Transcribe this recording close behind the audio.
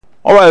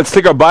All right, let's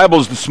take our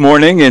Bibles this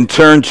morning and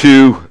turn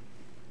to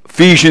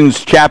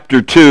Ephesians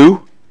chapter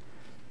 2.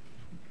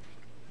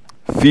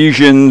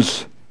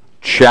 Ephesians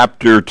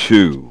chapter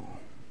 2.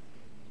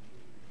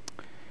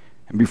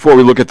 And before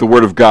we look at the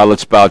Word of God,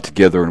 let's bow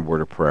together in a word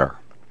of prayer.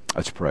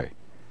 Let's pray.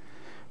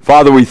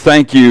 Father, we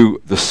thank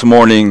you this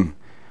morning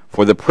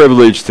for the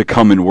privilege to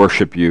come and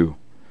worship you.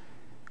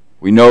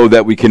 We know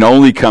that we can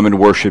only come and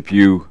worship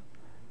you,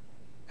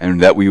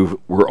 and that we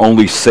were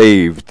only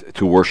saved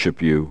to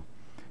worship you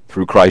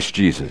through Christ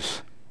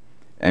Jesus.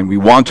 And we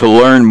want to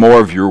learn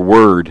more of your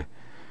word.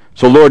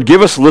 So Lord,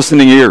 give us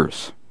listening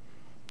ears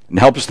and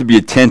help us to be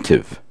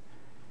attentive,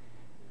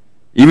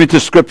 even to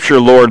Scripture,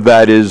 Lord,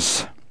 that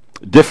is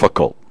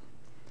difficult.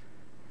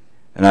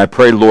 And I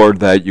pray,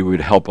 Lord, that you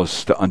would help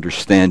us to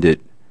understand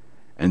it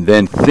and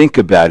then think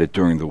about it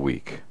during the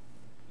week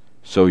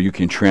so you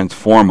can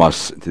transform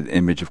us into the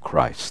image of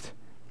Christ.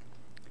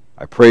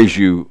 I praise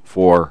you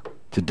for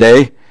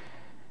today,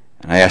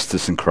 and I ask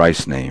this in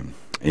Christ's name.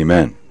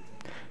 Amen.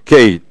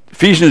 Okay,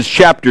 Ephesians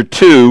chapter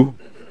 2,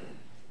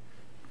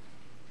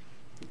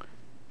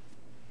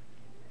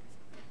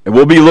 and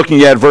we'll be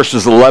looking at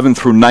verses 11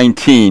 through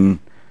 19,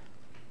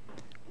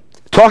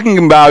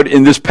 talking about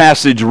in this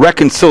passage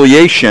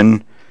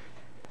reconciliation,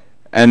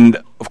 and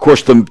of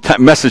course the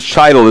message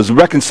title is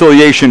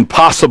Reconciliation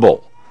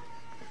Possible.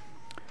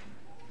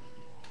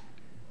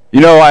 You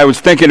know, I was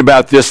thinking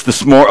about this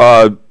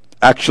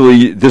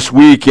actually this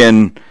week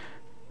and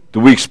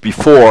the weeks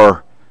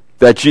before,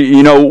 that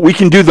you know, we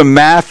can do the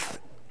math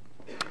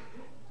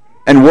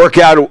and work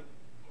out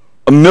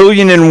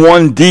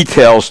 1,000,001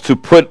 details to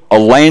put a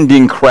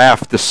landing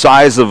craft the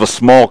size of a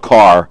small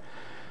car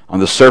on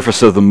the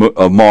surface of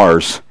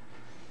Mars,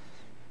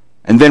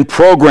 and then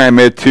program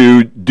it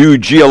to do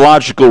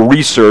geological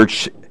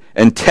research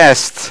and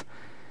tests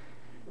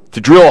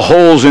to drill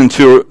holes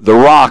into the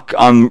rock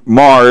on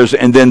Mars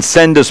and then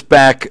send us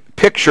back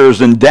pictures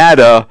and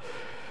data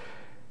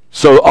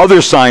so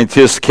other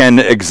scientists can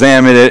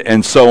examine it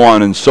and so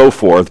on and so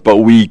forth. But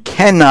we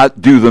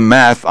cannot do the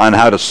math on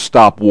how to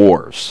stop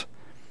wars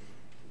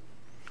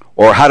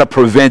or how to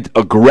prevent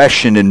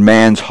aggression in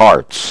man's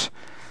hearts.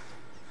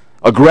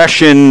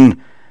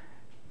 Aggression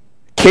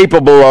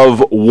capable of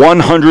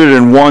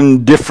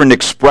 101 different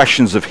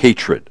expressions of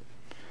hatred.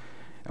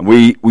 And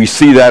we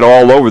see that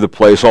all over the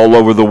place, all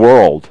over the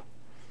world.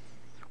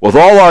 With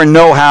all our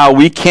know-how,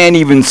 we can't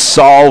even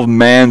solve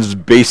man's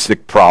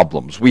basic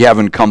problems. We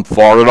haven't come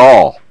far at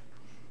all.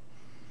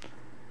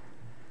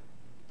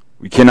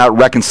 We cannot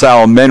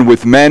reconcile men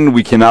with men.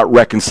 We cannot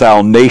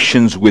reconcile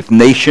nations with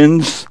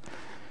nations.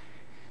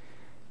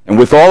 And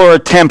with all our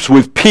attempts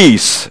with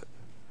peace,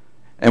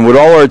 and with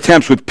all our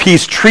attempts with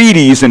peace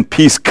treaties and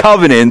peace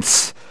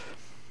covenants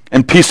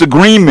and peace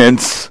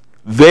agreements,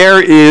 there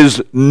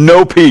is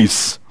no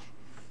peace.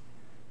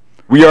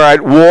 We are at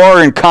war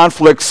and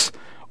conflicts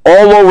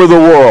all over the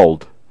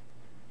world.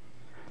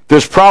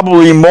 There's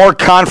probably more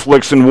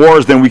conflicts and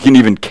wars than we can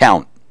even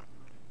count.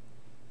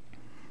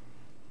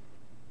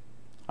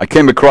 I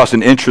came across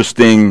an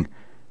interesting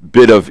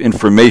bit of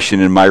information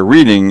in my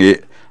reading.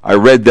 I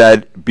read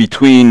that from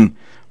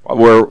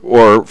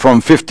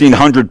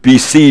 1500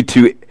 BC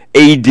to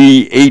AD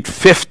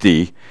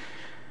 850,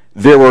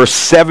 there were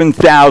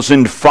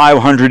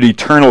 7,500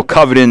 eternal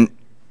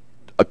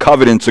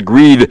covenants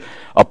agreed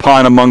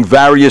upon among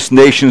various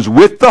nations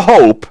with the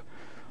hope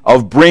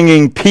of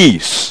bringing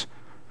peace,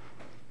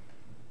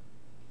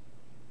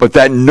 but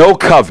that no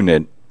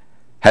covenant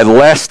had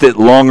lasted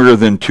longer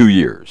than 2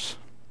 years.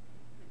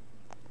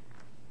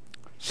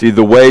 See,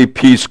 the way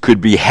peace could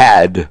be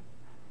had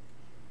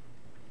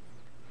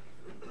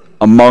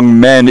among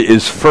men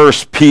is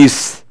first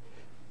peace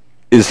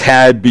is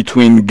had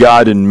between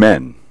God and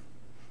men.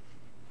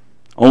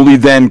 Only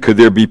then could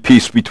there be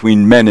peace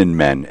between men and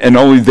men, and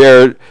only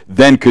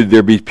then could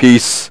there be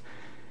peace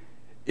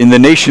in the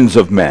nations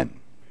of men.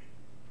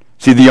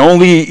 See, the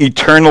only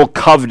eternal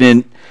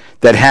covenant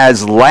that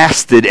has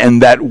lasted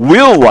and that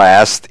will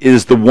last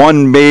is the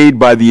one made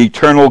by the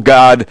eternal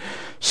God,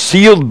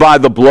 sealed by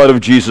the blood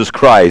of Jesus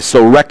Christ.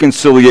 So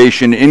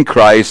reconciliation in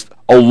Christ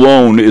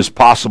alone is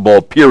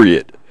possible,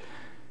 period.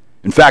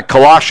 In fact,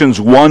 Colossians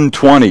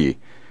 1:20,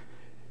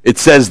 it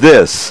says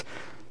this: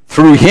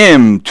 through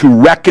him to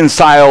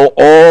reconcile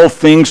all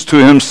things to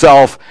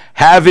himself,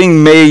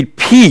 having made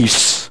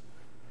peace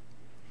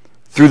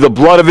through the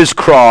blood of his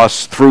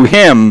cross. Through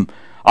him,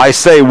 I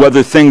say,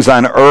 whether things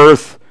on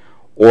earth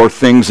or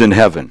things in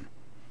heaven.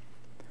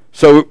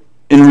 So,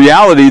 in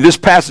reality, this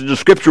passage of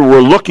Scripture we're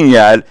looking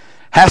at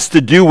has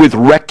to do with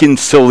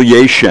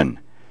reconciliation.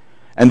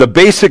 And the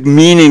basic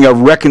meaning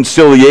of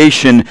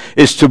reconciliation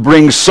is to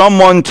bring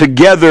someone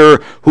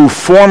together who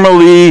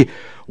formerly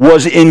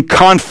was in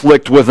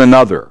conflict with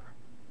another.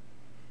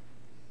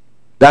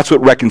 That's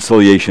what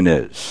reconciliation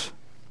is.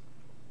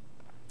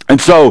 And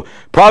so,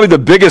 probably the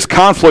biggest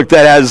conflict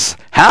that has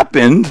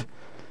happened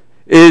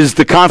is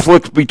the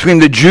conflict between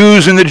the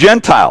Jews and the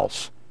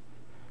Gentiles,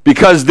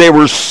 because they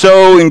were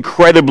so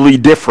incredibly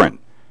different.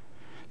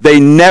 They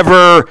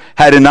never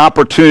had an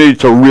opportunity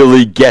to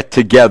really get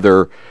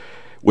together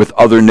with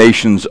other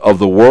nations of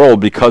the world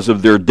because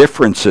of their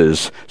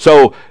differences.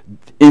 So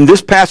in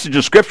this passage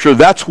of Scripture,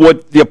 that's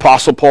what the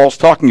Apostle Paul's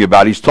talking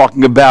about. He's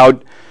talking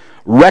about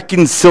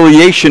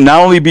reconciliation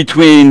not only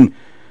between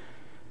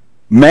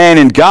man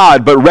and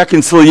God, but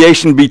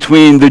reconciliation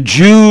between the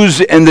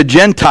Jews and the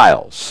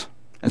Gentiles.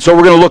 And so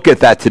we're going to look at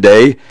that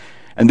today.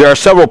 And there are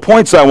several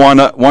points I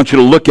want you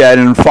to look at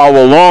and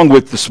follow along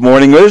with this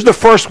morning. There's the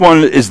first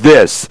one is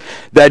this,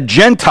 that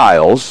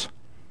Gentiles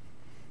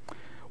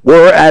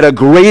were at a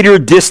greater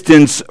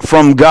distance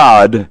from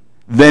God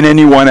than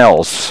anyone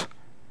else.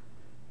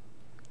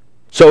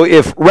 So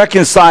if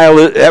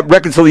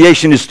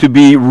reconciliation is to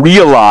be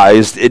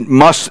realized, it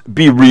must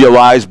be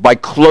realized by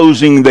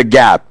closing the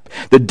gap.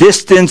 The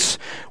distance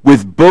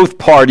with both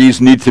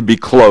parties needs to be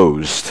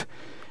closed.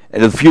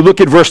 And if you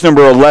look at verse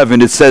number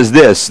 11, it says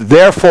this,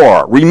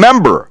 "Therefore,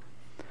 remember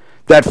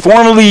that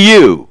formerly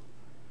you,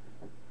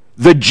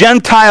 the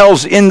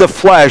Gentiles in the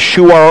flesh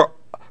who are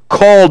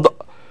called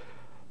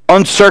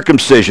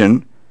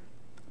uncircumcision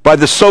by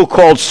the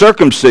so-called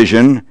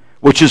circumcision,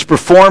 which is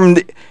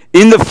performed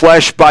in the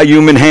flesh by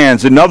human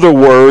hands." In other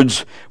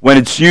words, when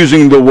it's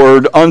using the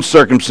word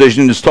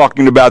uncircumcision, it's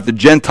talking about the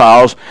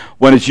Gentiles.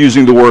 When it's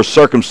using the word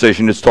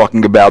circumcision, it's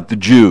talking about the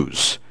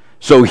Jews.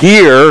 So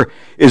here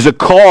is a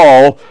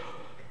call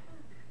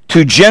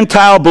to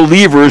Gentile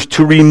believers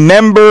to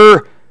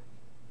remember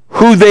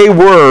who they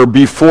were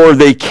before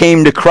they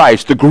came to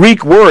Christ. The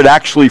Greek word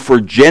actually for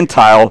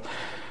Gentile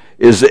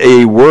is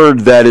a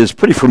word that is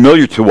pretty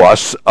familiar to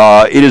us.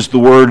 It is the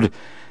word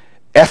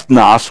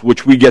ethnos,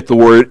 which we get the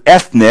word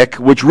ethnic,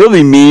 which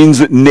really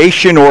means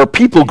nation or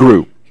people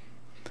group.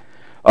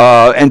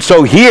 And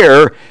so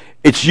here,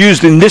 it's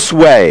used in this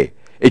way.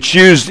 It's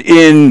used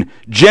in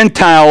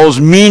Gentiles,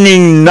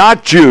 meaning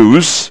not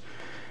Jews,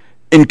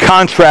 in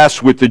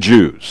contrast with the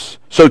Jews.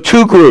 So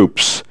two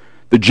groups,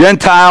 the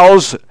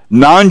Gentiles,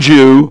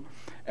 non-Jew,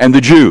 and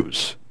the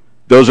Jews.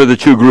 Those are the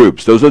two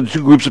groups. Those are the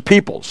two groups of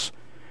peoples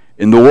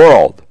in the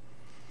world.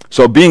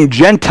 So being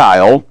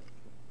Gentile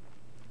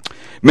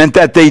meant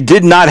that they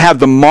did not have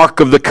the mark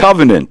of the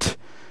covenant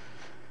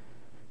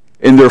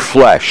in their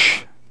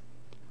flesh.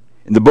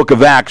 In the book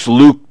of Acts,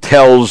 Luke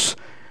tells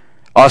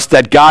us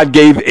that God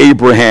gave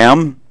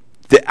Abraham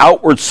the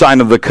outward sign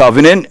of the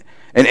covenant,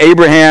 and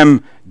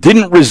Abraham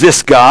didn't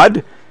resist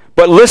God,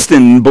 but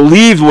listened,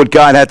 believed what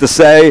God had to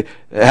say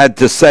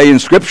in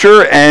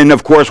Scripture, and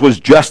of course was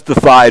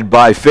justified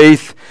by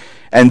faith.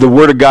 And the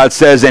Word of God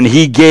says, and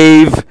he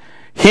gave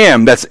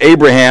him, that's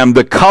Abraham,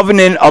 the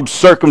covenant of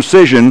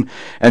circumcision.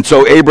 And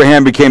so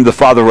Abraham became the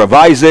father of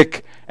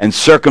Isaac and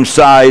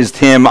circumcised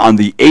him on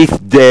the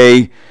 8th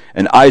day.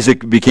 And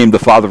Isaac became the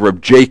father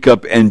of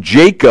Jacob, and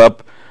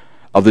Jacob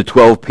of the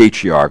 12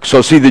 patriarchs.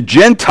 So see, the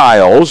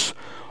Gentiles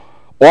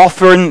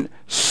often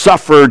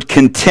suffered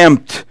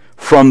contempt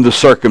from the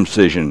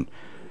circumcision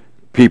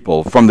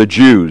people, from the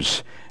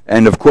Jews.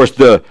 And of course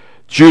the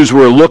Jews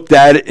were looked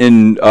at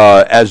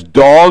as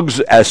dogs,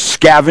 as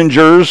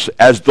scavengers,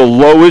 as the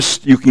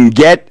lowest you can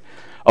get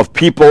of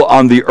people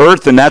on the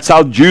earth, and that's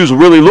how Jews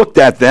really looked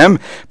at them.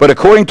 But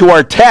according to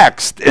our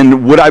text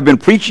and what I've been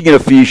preaching in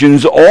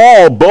Ephesians,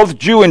 both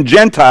Jew and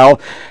Gentile,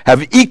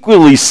 have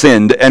equally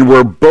sinned and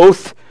were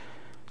both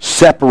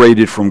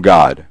separated from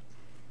God.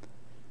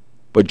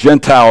 But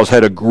Gentiles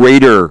had a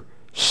greater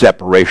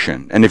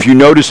separation. And if you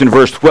notice in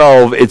verse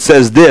 12, it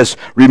says this,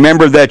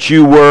 "Remember that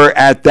you were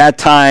at that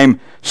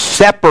time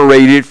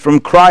separated from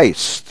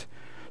Christ."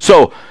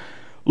 So,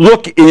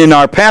 look in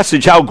our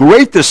passage how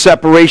great the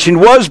separation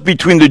was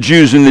between the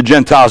Jews and the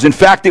Gentiles. In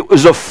fact, it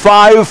was a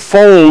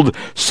five-fold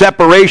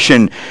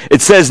separation.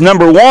 It says,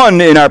 number one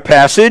in our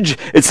passage,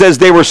 it says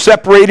they were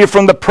separated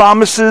from the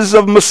promises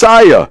of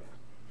Messiah.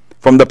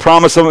 From the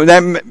promise of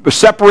them,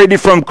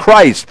 separated from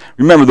Christ.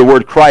 Remember, the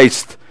word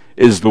Christ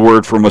is the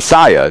word for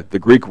Messiah. The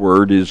Greek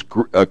word is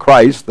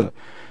Christ. The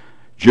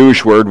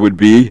Jewish word would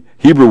be,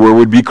 Hebrew word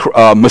would be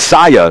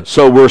Messiah.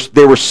 So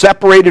they were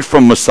separated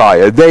from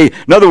Messiah.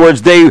 In other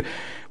words, they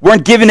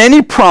weren't given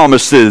any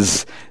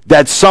promises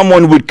that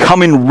someone would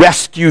come and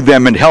rescue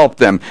them and help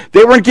them.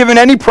 They weren't given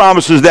any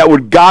promises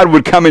that God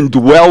would come and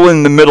dwell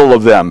in the middle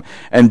of them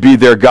and be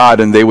their God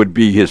and they would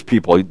be his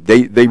people.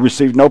 They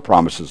received no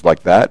promises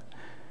like that.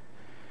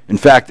 In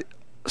fact,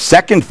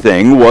 second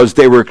thing was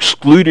they were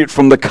excluded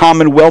from the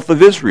commonwealth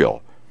of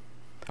Israel.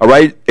 All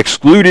right,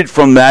 excluded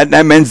from that.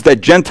 That means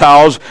that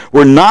Gentiles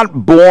were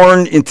not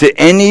born into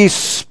any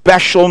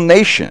special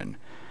nation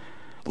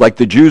like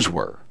the Jews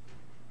were.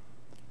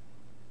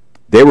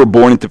 They were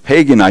born into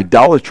pagan,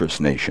 idolatrous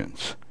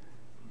nations.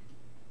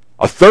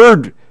 A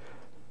third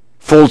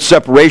fold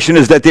separation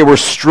is that they were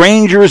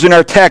strangers in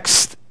our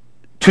text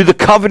to the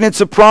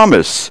covenants of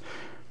promise.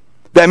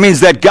 That means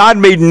that God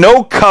made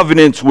no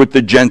covenants with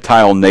the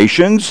Gentile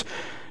nations.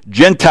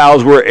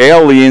 Gentiles were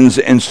aliens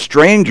and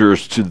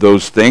strangers to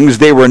those things.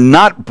 They were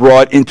not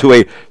brought into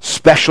a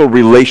special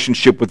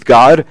relationship with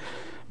God,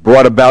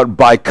 brought about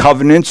by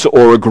covenants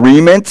or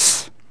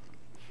agreements.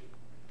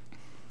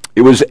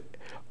 It was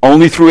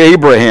only through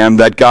Abraham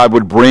that God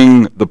would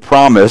bring the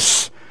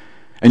promise,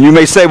 And you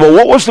may say, well,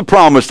 what was the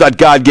promise that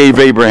God gave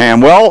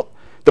Abraham? Well,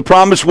 the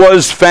promise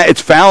was,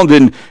 it's found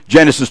in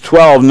Genesis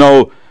 12.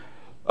 No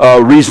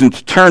reason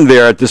to turn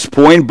there at this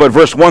point. But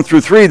verse 1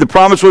 through 3, the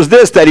promise was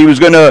this, that he was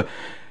going to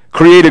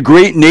create a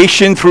great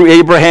nation through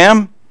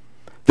Abraham,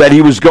 that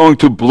he was going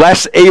to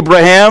bless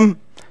Abraham,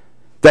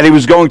 that he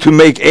was going to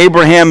make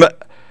Abraham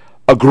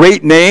a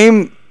great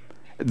name.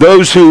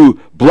 Those who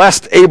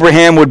blessed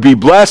Abraham would be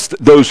blessed.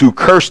 Those who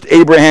cursed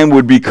Abraham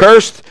would be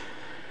cursed.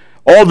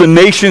 All the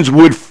nations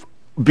would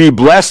be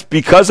blessed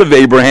because of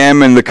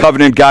Abraham and the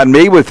covenant God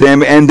made with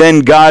him. And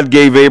then God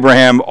gave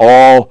Abraham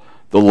all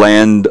the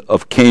land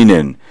of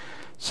Canaan.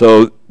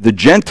 So the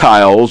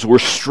Gentiles were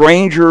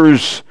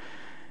strangers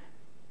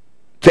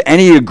to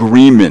any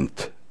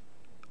agreement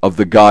of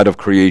the God of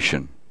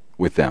creation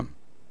with them.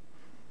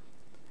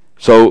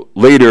 So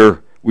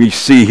later we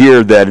see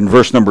here that in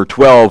verse number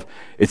 12,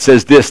 it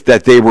says this,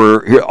 that they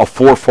were, a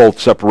fourfold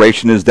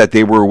separation is that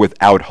they were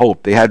without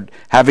hope. They had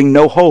having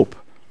no hope.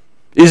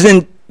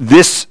 Isn't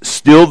this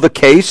still the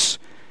case?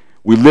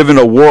 We live in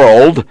a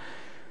world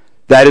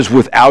that is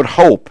without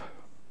hope.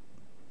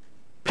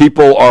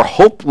 People are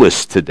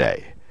hopeless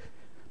today.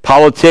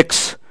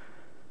 Politics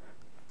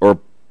or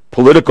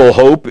political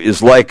hope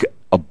is like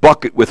a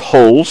bucket with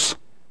holes.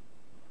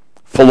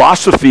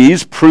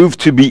 Philosophies prove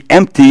to be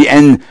empty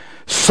and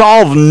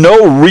solve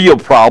no real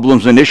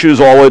problems and issues.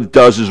 All it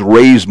does is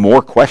raise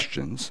more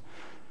questions.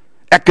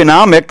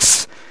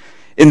 Economics,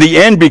 in the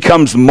end,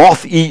 becomes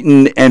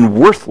moth-eaten and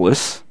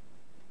worthless.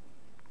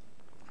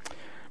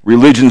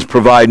 Religions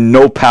provide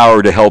no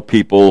power to help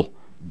people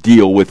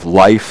deal with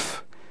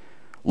life,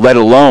 let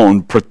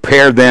alone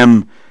prepare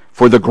them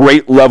for the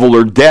great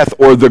leveler death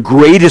or the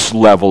greatest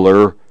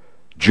leveler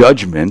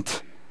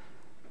judgment.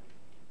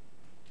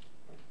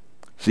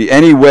 See,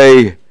 any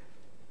way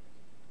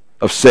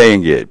of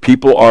saying it,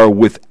 people are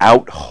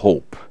without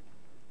hope.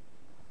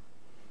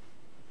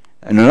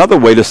 And another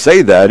way to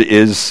say that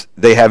is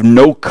they have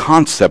no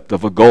concept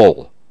of a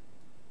goal.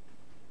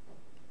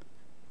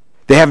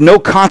 They have no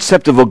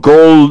concept of a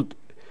goal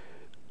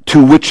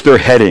to which they're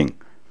heading.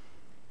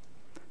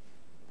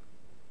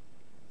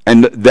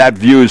 And that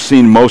view is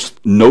seen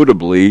most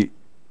notably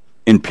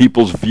in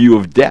people's view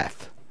of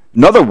death.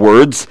 In other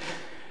words,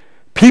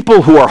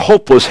 people who are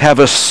hopeless have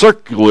a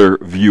circular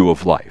view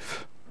of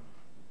life.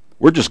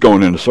 We're just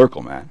going in a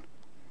circle, man.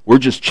 We're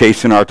just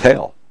chasing our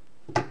tail.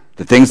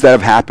 The things that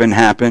have happened,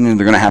 happen, and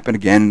they're going to happen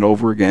again and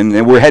over again,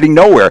 and we're heading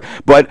nowhere.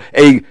 But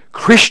a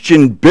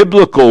Christian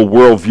biblical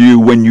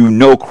worldview, when you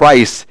know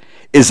Christ,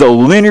 is a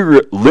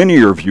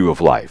linear view of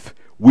life.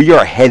 We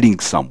are heading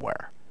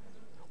somewhere.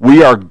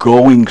 We are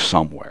going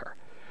somewhere.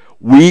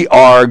 We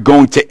are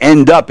going to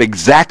end up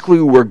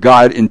exactly where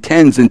God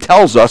intends and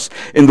tells us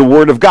in the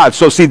Word of God.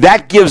 So see,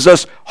 that gives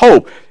us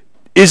hope.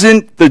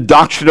 Isn't the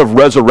doctrine of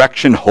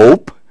resurrection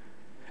hope?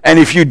 And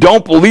if you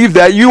don't believe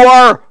that, you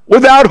are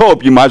without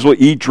hope. You might as well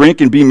eat, drink,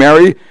 and be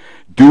merry.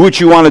 Do what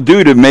you want to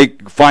do to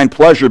find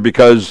pleasure,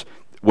 because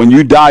when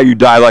you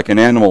die like an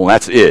animal, and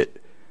that's it.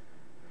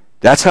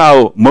 That's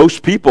how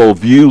most people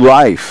view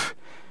life.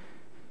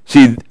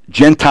 See,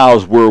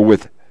 Gentiles were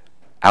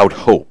without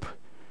hope.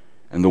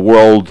 And the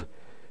world,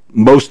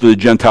 most of the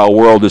Gentile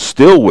world is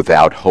still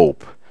without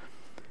hope.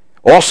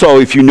 Also,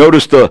 if you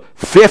notice the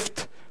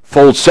fifth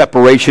fold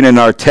separation in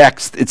our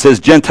text, it says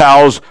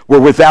Gentiles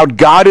were without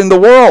God in the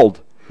world.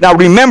 Now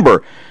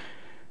remember,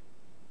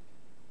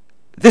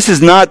 this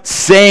is not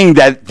saying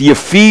that the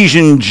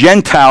Ephesian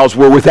Gentiles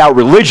were without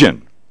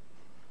religion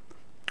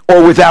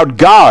or without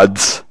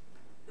gods.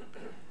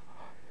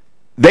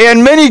 They had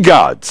many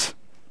gods.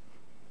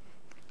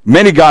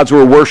 Many gods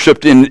were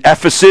worshipped in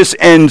Ephesus,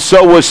 and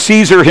so was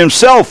Caesar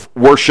himself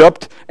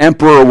worshipped.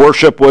 Emperor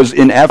worship was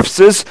in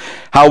Ephesus.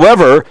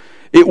 However,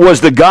 it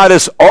was the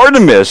goddess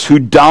Artemis who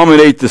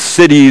dominated the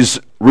city's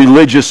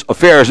religious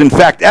affairs. In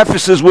fact,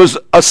 Ephesus was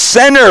a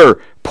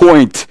center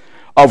point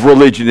of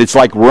religion. It's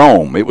like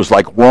Rome. It was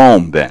like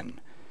Rome then.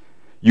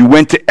 You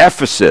went to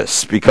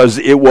Ephesus because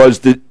it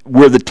was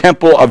where the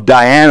temple of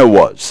Diana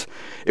was.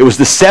 It was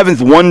the seventh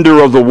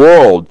wonder of the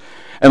world.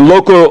 And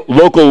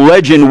local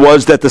legend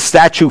was that the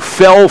statue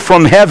fell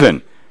from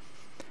heaven.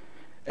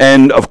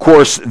 And of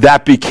course,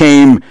 that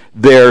became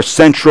their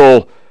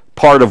central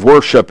part of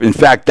worship. In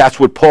fact, that's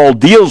what Paul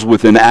deals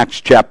with in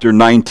Acts chapter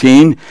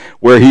 19,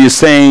 where he is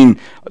saying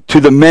to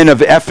the men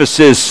of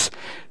Ephesus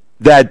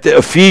that the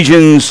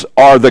Ephesians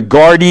are the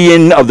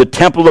guardian of the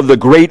temple of the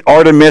great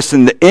Artemis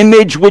and the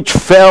image which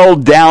fell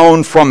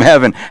down from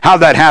heaven. How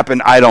that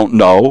happened, I don't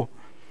know.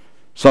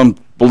 Some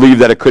believe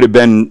that it could have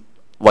been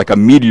like a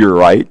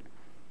meteorite.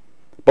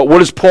 But what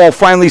does Paul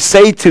finally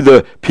say to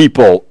the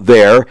people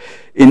there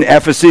in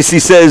Ephesus? He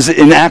says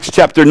in Acts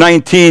chapter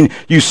 19,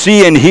 you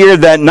see and hear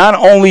that not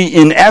only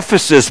in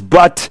Ephesus,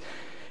 but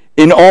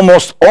in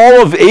almost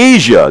all of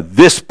Asia,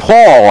 this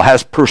Paul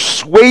has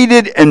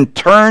persuaded and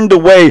turned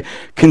away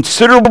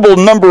considerable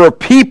number of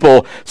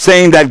people,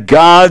 saying that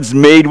gods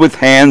made with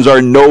hands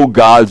are no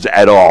gods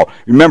at all.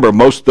 Remember,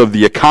 most of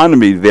the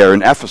economy there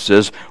in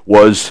Ephesus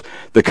was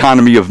the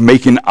economy of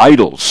making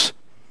idols.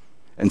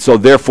 And so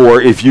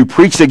therefore, if you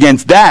preach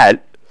against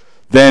that,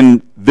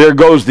 then there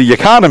goes the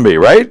economy,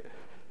 right?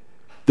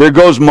 There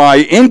goes my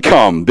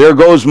income. There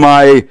goes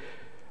my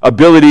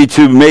ability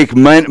to make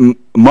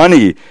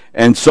money.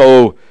 And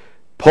so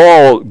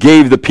Paul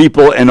gave the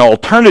people an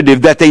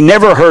alternative that they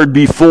never heard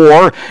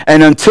before,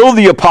 and until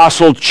the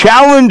apostle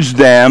challenged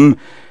them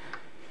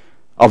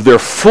of their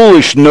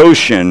foolish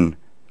notion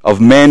of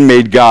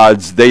man-made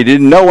gods, they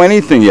didn't know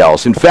anything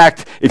else. In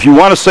fact, if you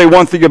want to say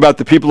one thing about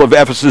the people of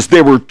Ephesus,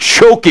 they were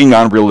choking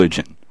on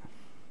religion.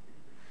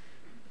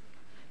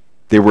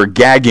 They were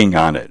gagging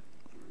on it.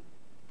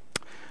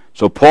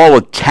 So Paul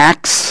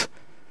attacks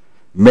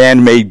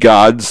man-made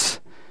gods,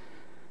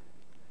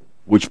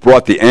 which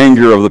brought the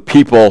anger of the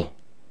people.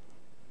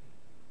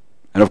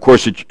 And of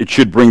course, it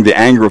should bring the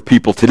anger of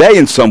people today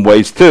in some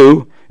ways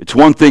too. It's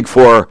one thing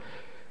for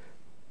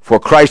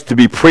Christ to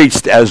be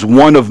preached as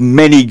one of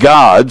many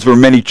gods or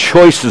many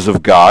choices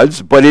of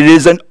gods, but it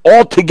is an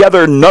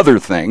altogether another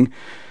thing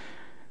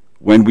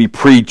when we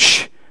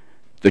preach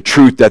the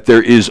truth that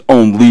there is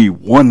only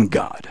one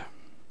God.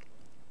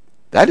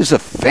 That is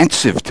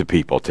offensive to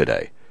people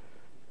today.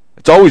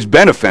 It's always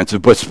been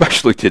offensive, but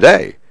especially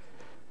today,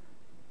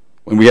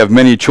 when we have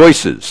many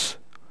choices.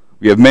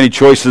 We have many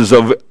choices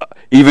of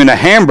even a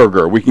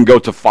hamburger. We can go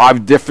to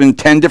 10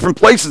 different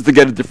places to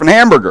get a different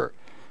hamburger.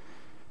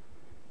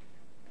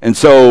 And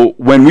so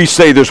when we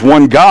say there's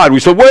one God, we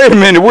say, wait a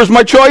minute, where's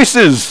my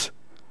choices?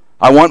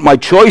 I want my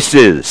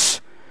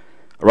choices.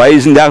 Right?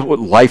 Isn't that what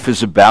life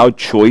is about,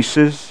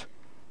 choices?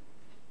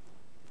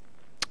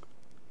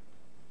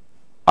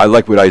 I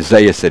like what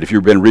Isaiah said. If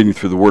you've been reading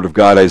through the Word of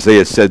God,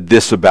 Isaiah said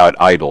this about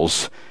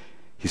idols.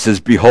 He says,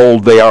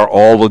 behold, they are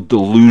all a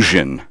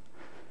delusion.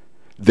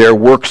 Their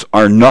works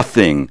are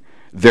nothing.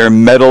 Their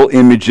metal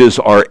images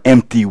are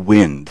empty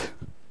wind.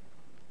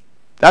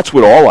 That's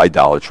what all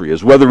idolatry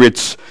is. Whether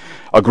it's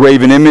a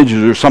graven image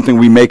or something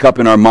we make up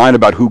in our mind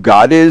about who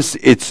God is,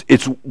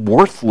 it's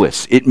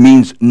worthless. It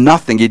means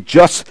nothing. It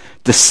just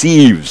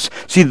deceives.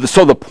 See,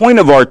 so the point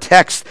of our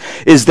text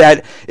is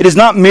that it is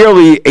not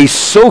merely a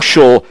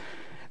social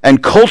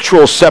and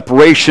cultural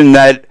separation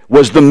that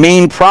was the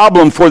main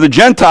problem for the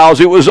Gentiles.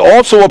 It was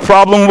also a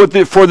problem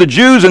for the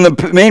Jews, and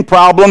the main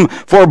problem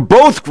for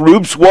both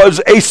groups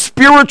was a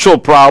spiritual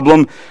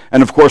problem.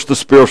 And of course, the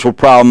spiritual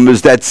problem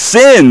is that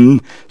sin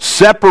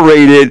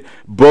separated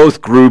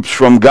both groups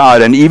from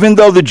God. And even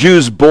though the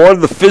Jews bore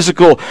the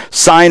physical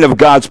sign of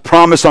God's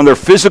promise on their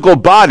physical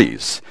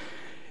bodies,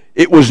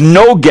 it was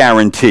no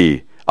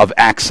guarantee of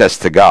access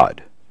to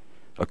God.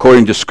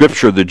 According to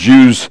Scripture, the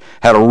Jews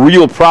had a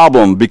real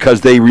problem because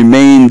they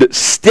remained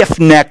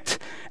stiff-necked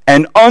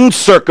and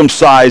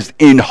uncircumcised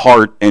in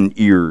heart and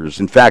ears.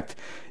 In fact,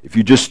 if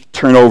you just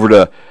turn over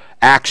to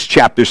Acts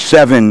chapter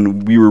 7,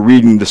 we were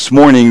reading this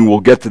morning,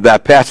 we'll get to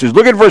that passage.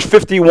 Look at verse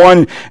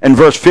 51 and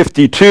verse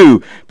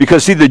 52,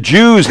 because see, the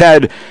Jews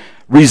had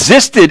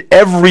resisted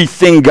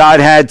everything God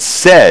had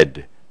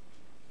said,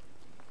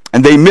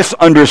 and they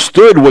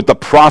misunderstood what the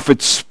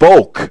prophets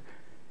spoke.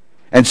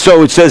 And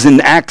so it says in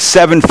Acts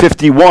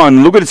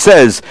 7:51, look what it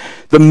says,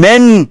 you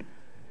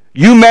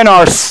men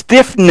are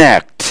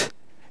stiff-necked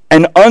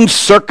and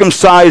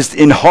uncircumcised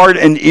in heart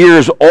and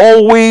ears,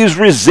 always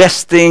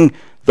resisting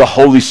the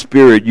Holy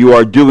Spirit. You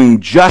are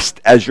doing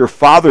just as your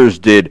fathers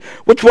did.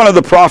 Which one of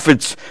the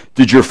prophets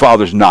did your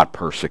fathers not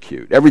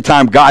persecute? Every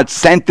time God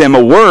sent them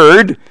a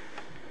word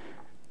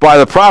by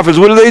the prophets,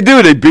 what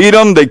do? They beat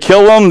them, they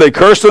kill them, they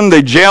curse them,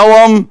 they jail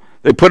them,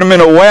 they put them in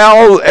a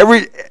well.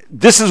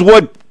 This is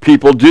what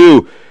people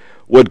do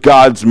with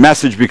God's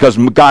message, because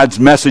God's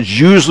message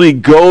usually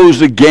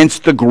goes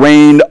against the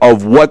grain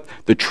of what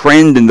the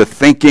trend and the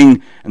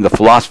thinking and the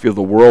philosophy of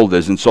the world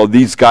is. And so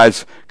these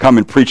guys come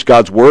and preach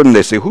God's word, and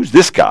they say, who's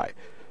this guy?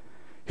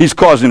 He's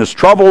causing us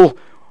trouble.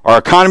 Our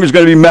economy is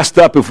going to be messed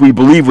up if we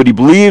believe what he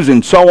believes,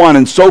 and so on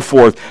and so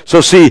forth.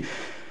 So see,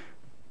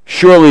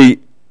 surely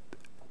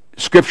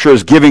Scripture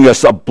is giving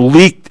us a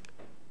bleak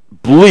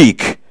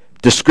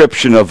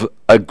description of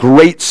a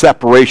great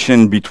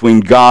separation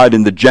between God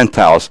and the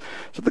Gentiles.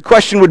 So the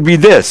question would be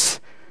this: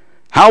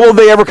 how will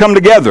they ever come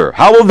together?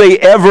 How will they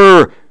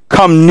ever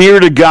come near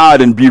to God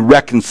and be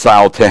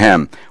reconciled to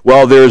him?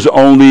 Well, there's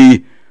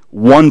only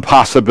one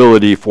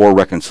possibility for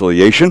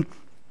reconciliation.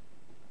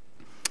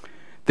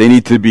 They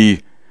need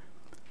to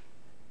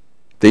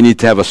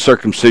have a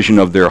circumcision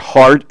of their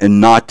heart and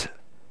not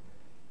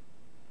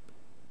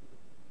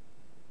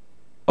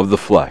of the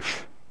flesh.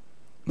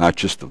 Not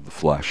just of the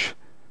flesh.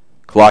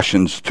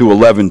 Colossians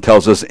 2:11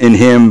 tells us, in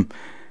him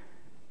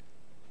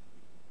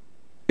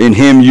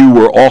you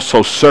were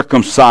also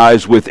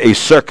circumcised with a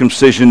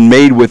circumcision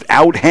made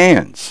without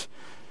hands,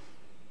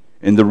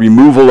 in the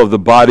removal of the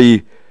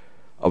body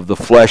of the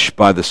flesh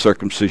by the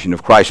circumcision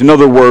of Christ. In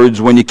other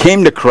words, when you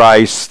came to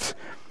Christ,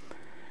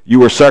 you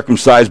were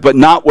circumcised, but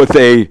not with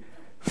a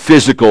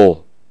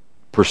physical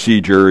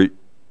procedure.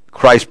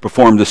 Christ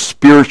performed a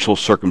spiritual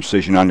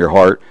circumcision on your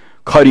heart,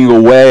 cutting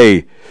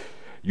away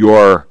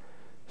your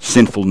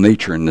sinful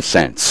nature, in the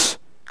sense,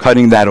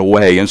 cutting that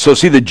away. And so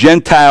see, the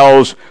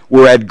Gentiles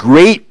were at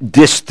great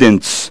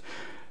distance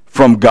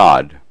from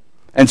God.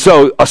 And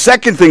so a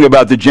second thing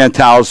about the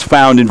Gentiles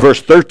found in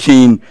verse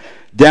 13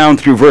 down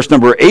through verse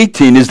number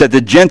 18 is that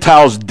the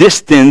Gentiles'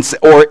 distance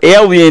or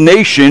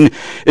alienation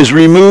is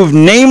removed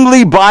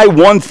namely by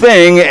one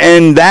thing,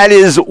 and that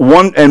is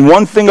one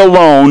thing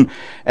alone.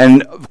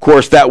 And of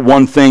course, that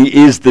one thing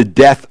is the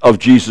death of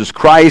Jesus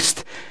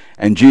Christ.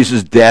 And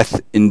Jesus'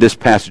 death in this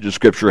passage of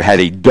Scripture had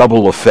a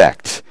double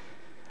effect.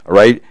 All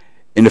right?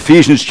 In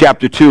Ephesians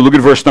chapter 2, look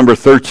at verse number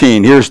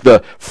 13. Here's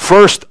the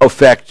first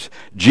effect.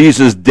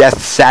 Jesus' death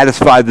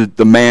satisfied the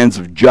demands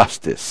of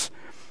justice.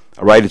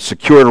 All right, it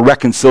secured a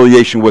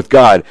reconciliation with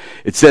God.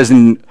 It says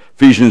in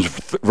Ephesians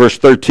verse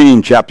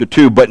 13, chapter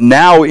 2, but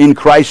now in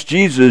Christ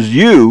Jesus,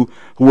 you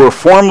who were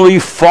formerly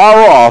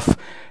far off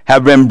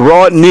have been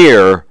brought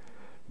near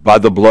by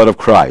the blood of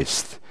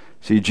Christ.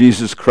 See,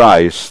 Jesus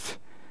Christ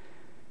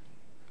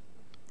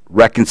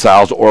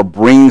reconciles or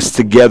brings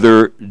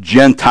together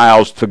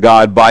Gentiles to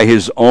God by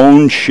his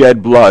own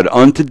shed blood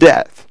unto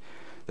death.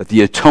 That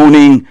the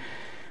atoning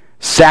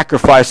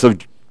sacrifice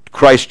of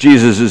Christ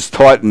Jesus is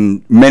taught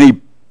in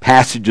many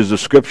passages of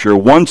Scripture.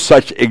 One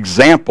such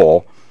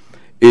example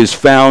is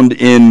found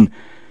in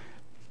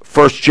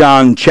 1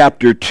 John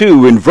chapter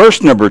 2 in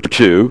verse number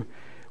 2,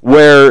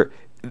 where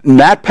in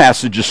that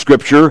passage of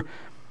Scripture,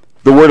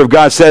 the Word of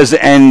God says,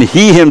 and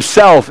he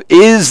himself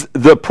is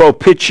the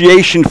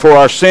propitiation for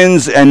our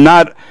sins, and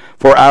not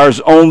for ours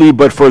only,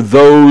 but for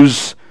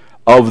those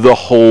of the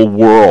whole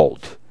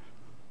world.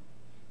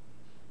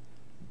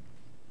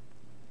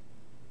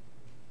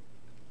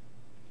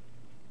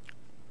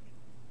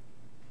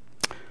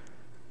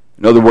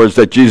 In other words,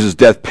 that Jesus'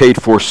 death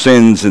paid for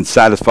sins and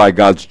satisfied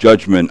God's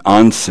judgment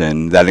on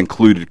sin. That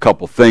included a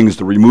couple things: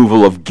 the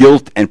removal of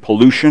guilt and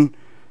pollution.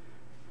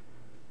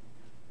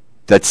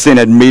 That sin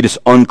had made us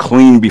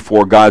unclean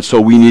before God, so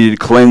we needed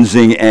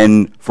cleansing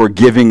and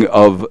forgiving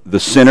of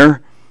the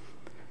sinner.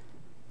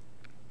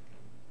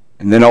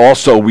 And then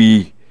also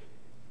it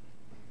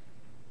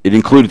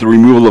included the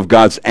removal of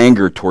God's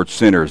anger towards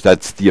sinners.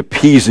 That's the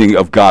appeasing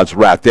of God's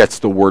wrath. That's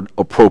the word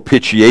of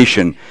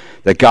propitiation,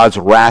 that God's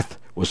wrath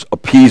was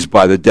appeased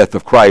by the death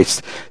of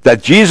Christ.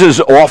 That Jesus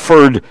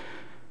offered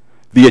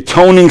the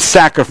atoning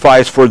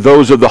sacrifice for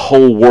those of the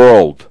whole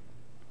world.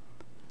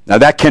 Now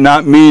that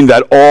cannot mean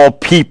that all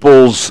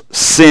people's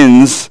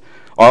sins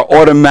are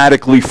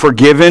automatically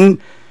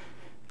forgiven.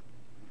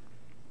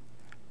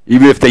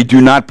 Even if they do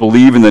not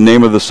believe in the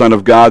name of the Son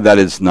of God, that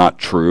is not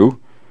true.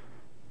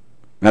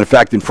 Matter of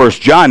fact, in 1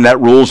 John, that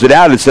rules it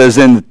out. It says,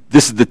 and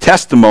this is the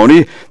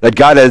testimony, that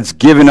God has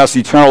given us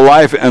eternal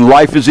life, and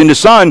life is in the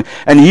Son.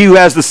 And he who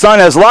has the Son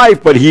has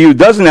life, but he who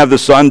doesn't have the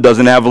Son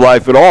doesn't have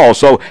life at all.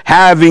 So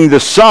having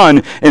the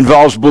Son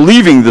involves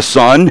believing the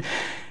Son,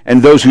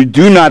 and those who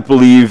do not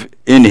believe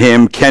in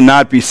him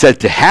cannot be said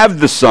to have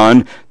the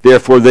Son,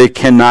 therefore they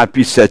cannot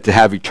be said to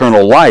have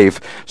eternal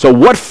life. So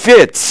what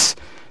fits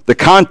the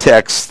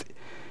context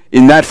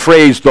in that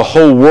phrase, the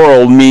whole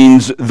world,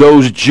 means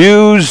those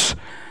Jews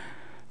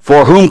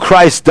for whom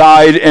Christ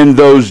died and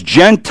those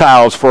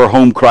Gentiles for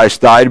whom Christ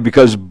died,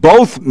 because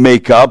both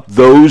make up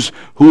those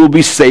who will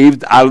be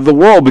saved out of the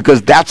world,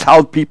 because that's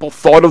how people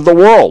thought of the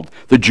world,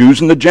 the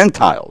Jews and the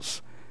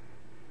Gentiles.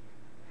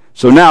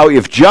 So now,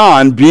 if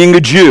John, being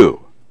a Jew,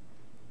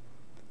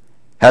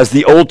 has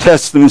the Old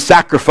Testament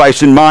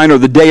sacrifice in mind, or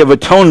the Day of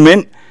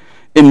Atonement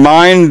in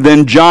mind,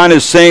 then John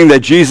is saying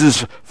that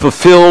Jesus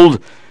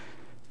fulfilled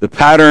the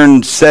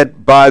pattern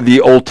set by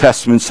the Old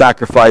Testament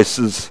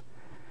sacrifices,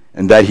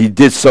 and that he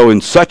did so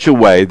in such a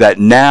way that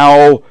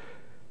now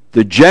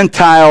the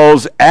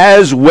Gentiles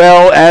as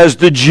well as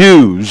the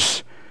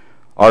Jews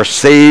are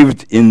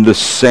saved in the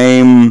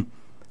same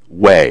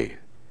way.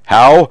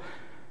 How?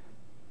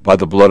 By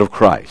the blood of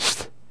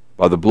Christ.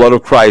 By the blood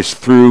of Christ,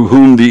 through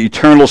whom the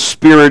eternal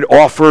Spirit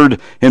offered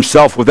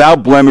himself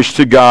without blemish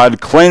to God,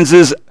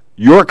 cleanses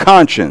your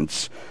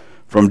conscience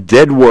from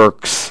dead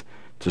works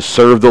to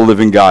serve the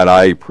living God.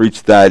 I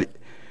preached that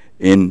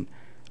in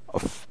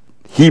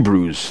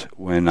Hebrews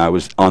when I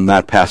was on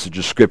that passage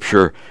of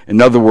Scripture. In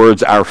other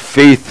words, our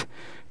faith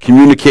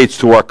communicates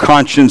to our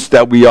conscience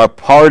that we are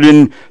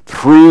pardoned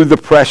through the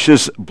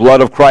precious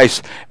blood of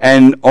Christ,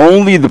 and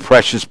only the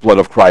precious blood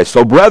of Christ.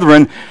 So,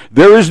 brethren,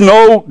 there is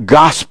no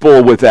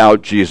gospel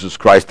without Jesus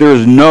Christ. There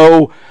is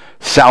no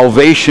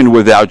salvation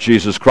without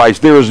Jesus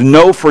Christ. There is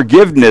no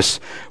forgiveness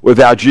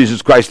without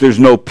Jesus Christ. There's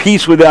no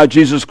peace without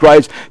Jesus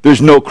Christ.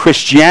 There's no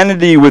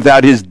Christianity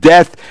without his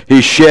death,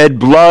 his shed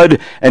blood,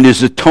 and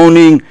his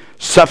atoning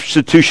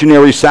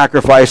substitutionary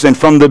sacrifice. And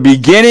from the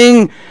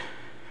beginning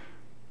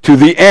to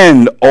the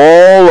end,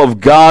 all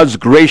of God's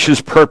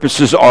gracious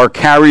purposes are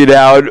carried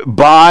out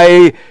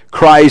by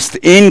Christ,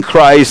 in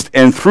Christ,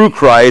 and through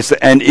Christ.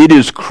 And it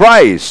is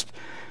Christ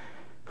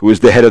who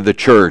is the head of the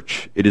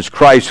church. It is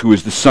Christ who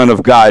is the Son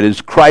of God. It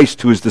is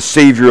Christ who is the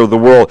Savior of the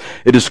world.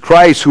 It is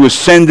Christ who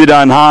ascended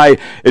on high.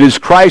 It is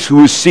Christ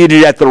who is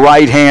seated at the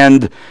right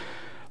hand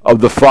of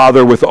the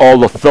Father with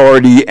all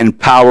authority and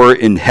power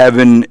in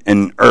heaven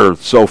and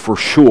earth. So for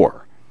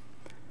sure,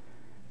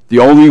 the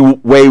only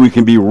way we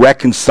can be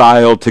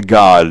reconciled to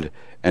God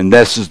And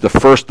this is the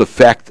first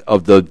effect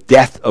of the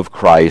death of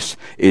Christ,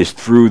 is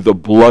through the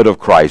blood of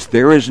Christ.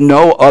 There is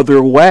no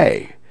other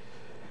way.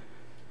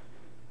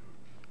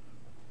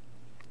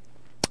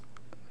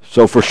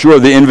 So for sure,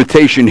 the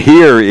invitation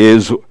here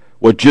is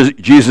what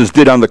Jesus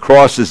did on the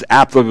cross is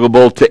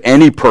applicable to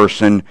any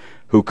person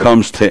who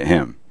comes to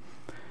him.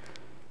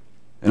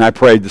 And I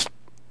prayed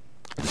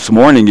this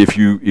morning, if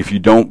you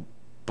don't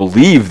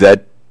believe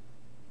that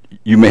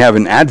you may have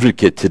an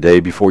advocate today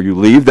before you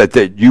leave, that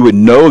you would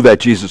know that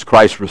Jesus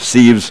Christ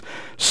receives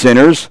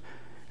sinners,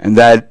 and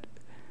that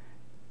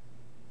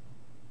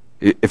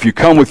if you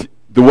come with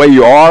the way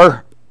you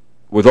are,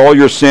 with all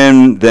your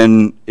sin,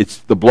 then it's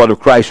the blood of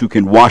Christ who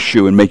can wash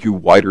you and make you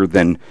whiter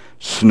than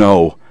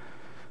snow.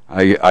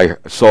 I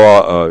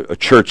saw a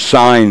church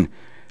sign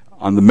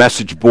on the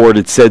message board.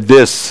 It said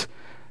this: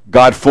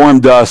 God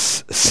formed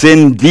us,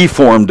 sin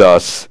deformed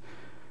us,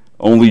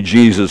 only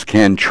Jesus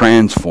can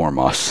transform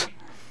us.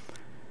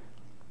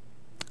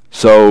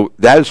 So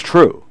that is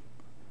true.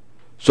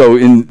 So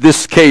in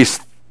this case,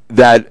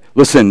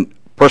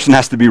 person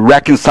has to be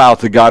reconciled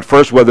to God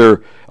first,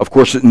 whether, of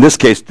course, in this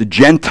case, the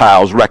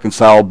Gentiles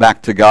reconcile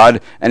back to God,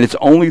 and it's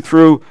only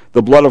through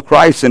the blood of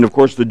Christ. And, of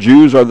course, the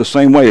Jews are the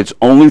same way. It's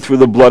only through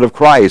the blood of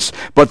Christ.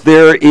 But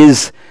there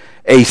is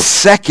a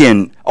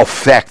second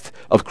effect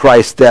of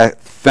Christ's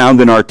death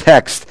found in our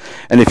text.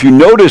 And if you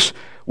notice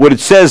what it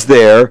says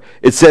there,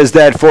 it says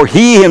that, for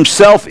he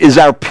himself is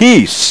our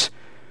peace,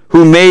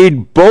 who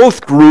made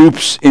both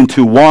groups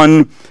into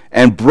one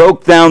and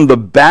broke down the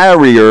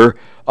barrier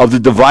of the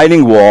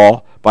dividing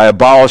wall by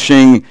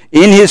abolishing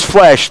in his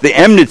flesh the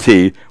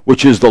enmity,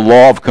 which is the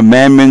law of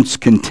commandments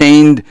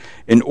contained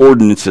in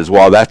ordinances.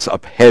 Wow, that's a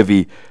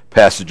heavy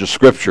passage of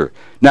Scripture.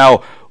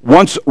 Now,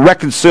 once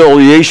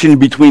reconciliation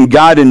between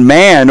God and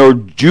man, or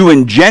Jew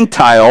and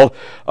Gentile,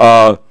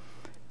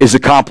 is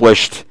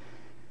accomplished,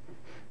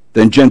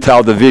 then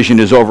Gentile division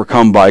is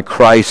overcome by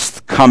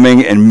Christ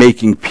coming and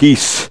making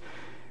peace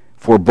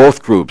for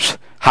both groups.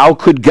 How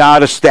could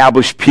God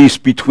establish peace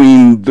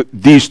between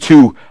these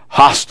two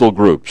hostile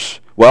groups?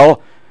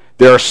 Well,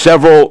 there are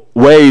several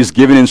ways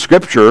given in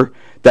Scripture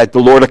that the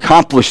Lord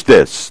accomplished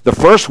this. The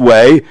first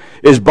way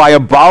is by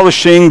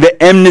abolishing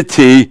the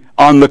enmity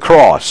on the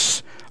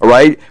cross, all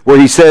right, where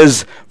he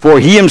says, for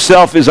he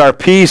himself is our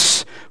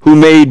peace, who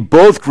made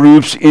both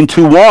groups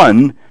into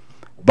one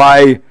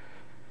by,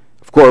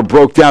 of course,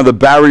 broke down the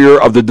barrier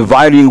of the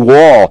dividing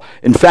wall.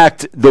 In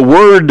fact, the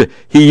word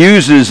he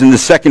uses in the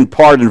second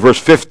part in verse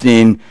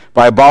 15,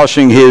 by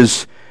abolishing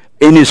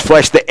in his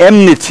flesh the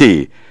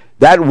enmity,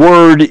 that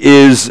word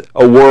is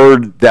a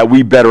word that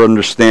we better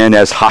understand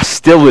as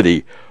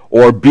hostility,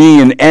 or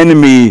being an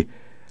enemy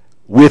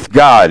with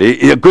God.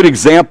 A good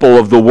example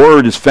of the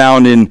word is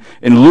found in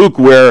Luke,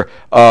 where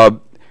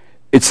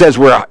it says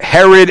where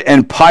Herod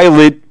and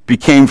Pilate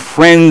became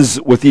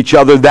friends with each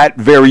other that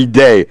very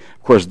day.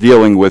 Of course,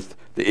 dealing with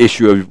the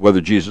issue of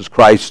whether Jesus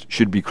Christ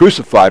should be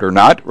crucified or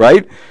not,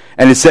 right?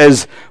 And it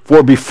says,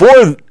 for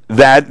before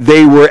that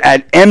they were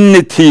at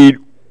enmity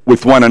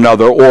with one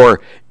another,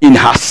 or in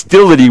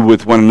hostility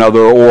with one another,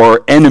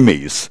 or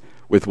enemies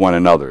with one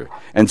another.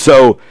 And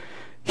so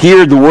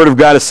here the Word of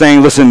God is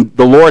saying, listen,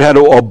 the Lord had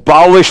to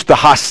abolish the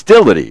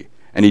hostility,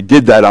 and he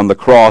did that on the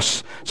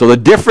cross. So the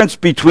difference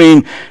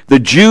between the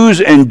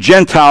Jews and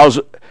Gentiles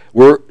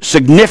were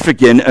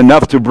significant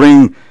enough to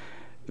bring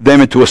them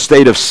into a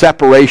state of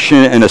separation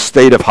and a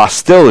state of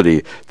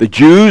hostility. The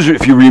Jews,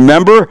 if you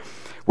remember,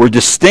 were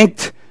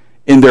distinct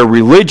in their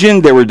religion,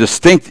 they were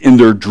distinct in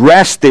their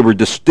dress, they were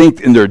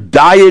distinct in their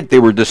diet, they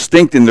were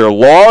distinct in their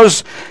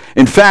laws.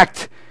 In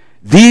fact,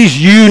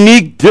 these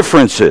unique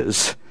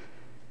differences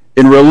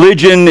in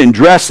religion, in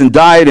dress, and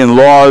diet, and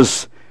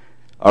laws,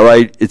 all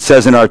right, it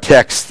says in our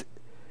text,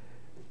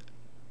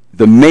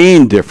 the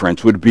main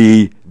difference would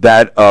be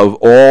that of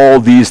all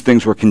these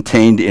things were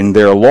contained in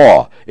their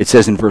law. It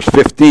says in verse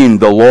 15,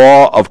 the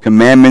law of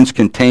commandments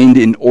contained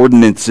in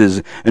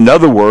ordinances. In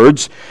other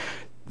words,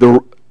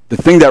 the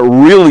thing that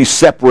really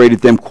separated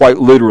them quite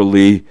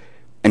literally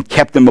and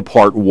kept them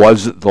apart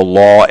was the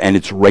law and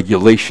its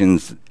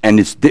regulations, and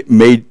it's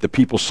made the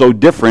people so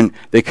different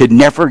they could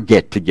never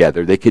get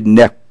together. They could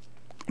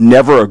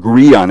never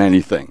agree on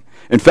anything.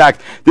 In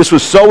fact, this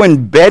was so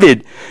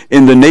embedded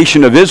in the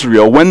nation of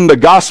Israel, when the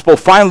gospel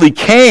finally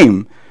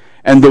came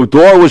and the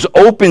door was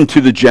open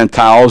to the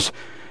Gentiles,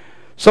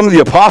 some of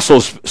the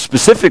apostles,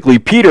 specifically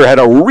Peter, had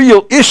a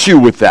real issue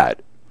with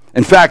that.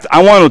 In fact,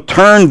 I want to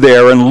turn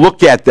there and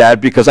look at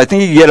that, because I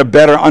think you get a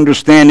better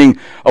understanding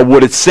of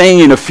what it's saying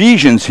in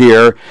Ephesians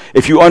here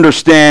if you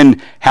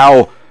understand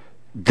how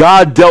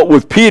God dealt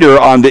with Peter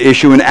on the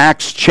issue in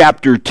Acts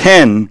chapter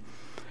 10,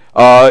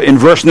 in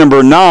verse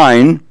number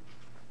 9.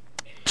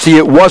 See,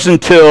 it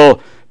wasn't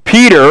until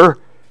Peter,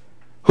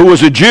 who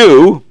was a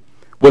Jew,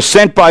 was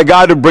sent by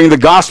God to bring the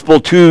gospel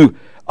to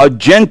a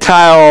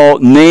Gentile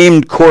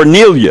named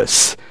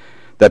Cornelius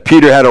that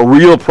Peter had a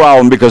real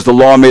problem, because the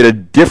law made a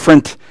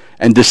different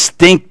and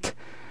distinct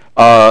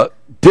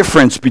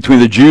difference between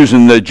the Jews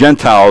and the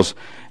Gentiles.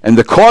 And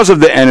the cause of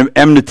the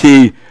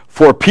enmity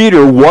for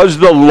Peter was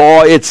the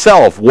law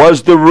itself,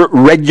 was the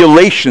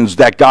regulations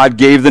that God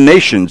gave the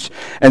nations.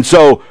 And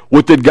so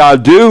what did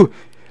God do?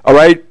 All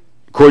right,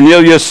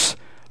 Cornelius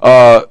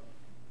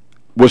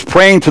was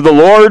praying to the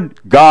Lord.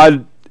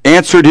 God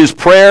answered his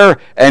prayer,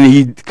 and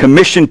he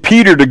commissioned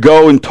Peter to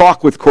go and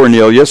talk with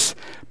Cornelius.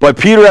 But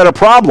Peter had a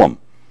problem.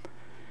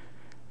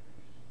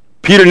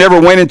 Peter never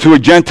went into a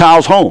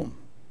Gentile's home.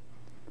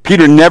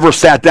 Peter never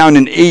sat down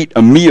and ate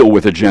a meal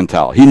with a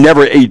Gentile. He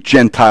never ate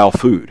Gentile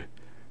food.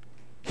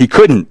 He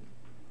couldn't.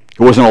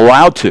 He wasn't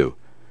allowed to.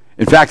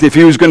 In fact, if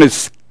he was going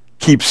to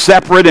keep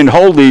separate and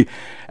holy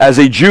as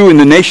a Jew in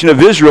the nation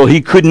of Israel,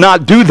 he could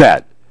not do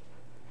that.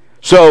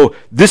 So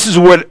this is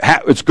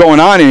what's going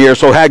on in here.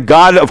 So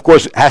God, of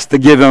course, has to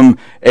give him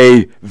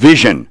a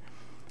vision.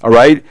 All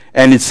right?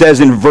 And it says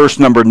in verse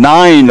number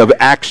 9 of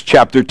Acts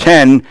chapter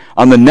 10,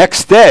 on the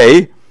next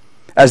day,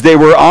 as they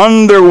were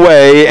on their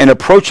way and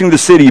approaching the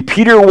city,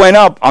 Peter went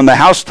up on the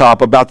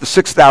housetop about the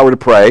 6th hour to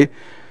pray.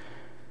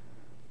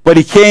 But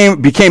he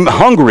became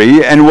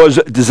hungry and was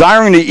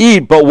desiring to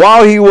eat. But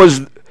while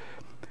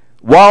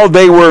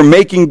they were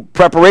making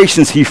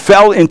preparations, he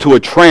fell into a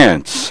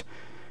trance.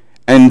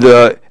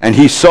 And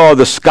he saw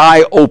the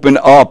sky open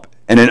up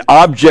and an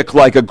object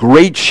like a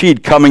great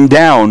sheet coming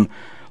down,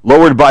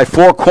 lowered by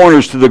 4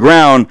 corners to the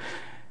ground.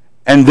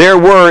 And there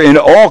were in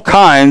it all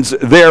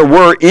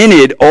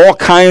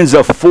kinds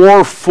of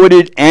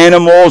 4-footed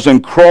animals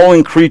and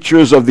crawling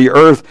creatures of the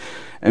earth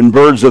and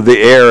birds of the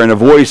air. And a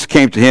voice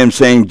came to him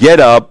saying, "Get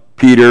up,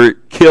 Peter,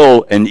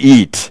 kill and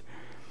eat."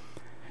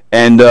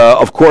 And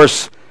of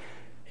course,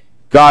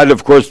 God,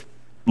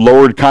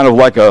 lowered kind of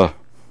like a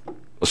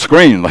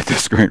screen, like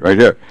this screen right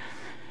here.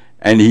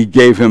 And he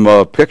gave him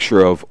a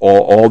picture of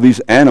all these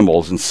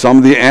animals. And some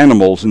of the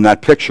animals in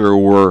that picture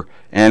were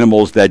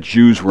animals that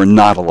Jews were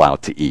not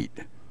allowed to eat.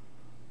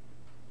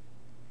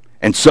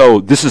 And so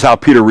this is how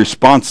Peter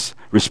responds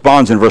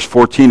in verse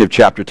 14 of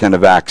chapter 10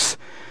 of Acts.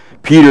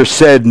 Peter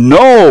said,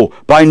 "No,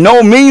 by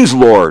no means,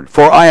 Lord,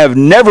 for I have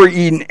never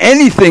eaten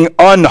anything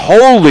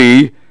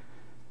unholy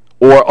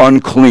or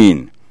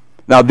unclean."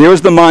 Now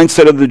there's the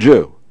mindset of the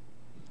Jew.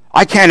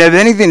 I can't have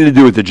anything to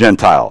do with the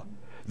Gentile.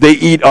 They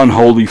eat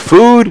unholy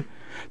food.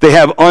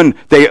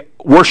 They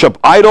worship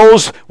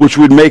idols, which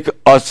would make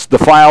us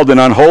defiled and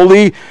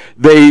unholy.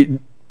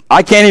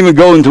 I can't even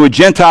go into a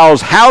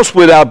Gentile's house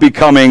without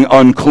becoming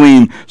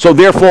unclean. So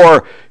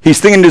therefore, he's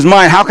thinking in his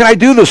mind, how can I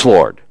do this,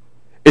 Lord?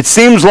 It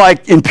seems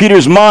like in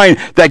Peter's mind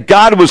that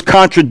God was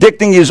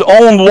contradicting his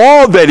own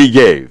law that he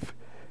gave.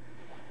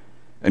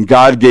 And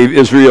God gave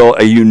Israel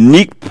a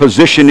unique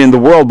position in the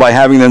world by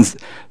having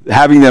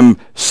them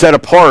set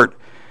apart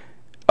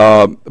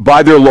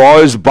by their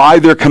laws, by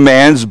their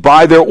commands,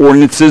 by their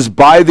ordinances,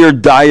 by their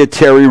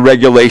dietary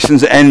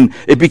regulations, and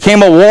it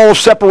became a wall of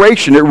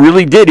separation. It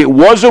really did. It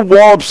was a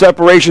wall of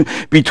separation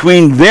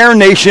between their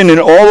nation and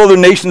all other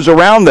nations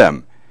around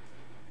them.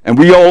 And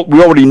we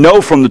already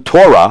know from the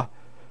Torah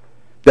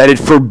that it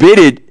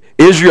forbidded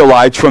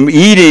Israelites from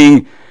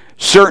eating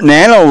certain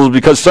animals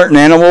because certain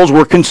animals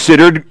were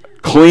considered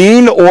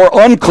clean or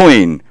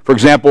unclean. For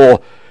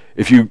example,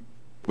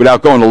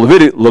 without going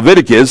to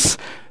Leviticus,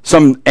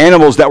 some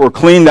animals that were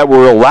clean that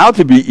were allowed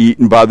to be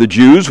eaten by the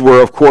Jews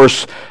were, of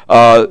course,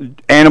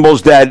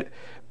 animals that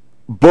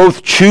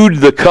both chewed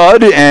the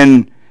cud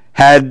and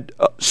had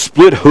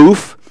split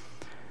hoof.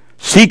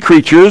 Sea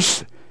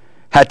creatures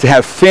had to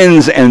have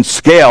fins and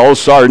scales.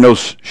 Sorry, no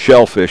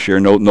shellfish here,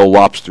 no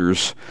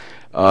lobsters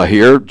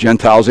here.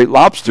 Gentiles ate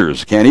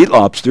lobsters, can't eat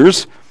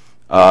lobsters.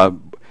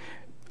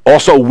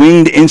 Also,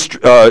 winged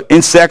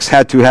insects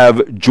had to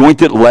have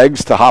jointed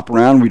legs to hop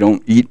around. We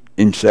don't eat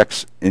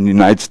insects in the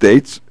United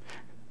States.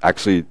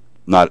 Actually,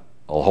 not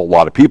a whole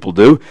lot of people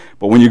do.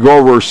 But when you go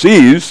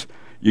overseas,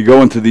 you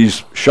go into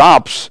these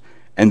shops,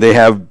 and they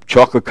have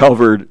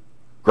chocolate-covered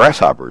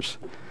grasshoppers.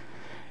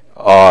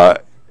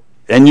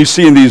 And you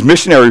see in these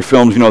missionary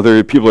films,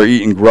 people are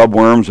eating grub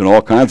worms and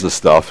all kinds of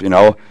stuff,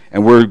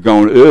 and we're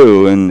going,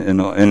 ew,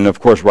 and of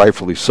course,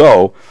 rightfully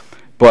so.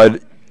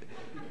 But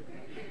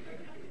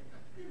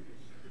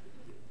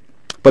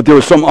there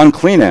were some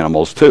unclean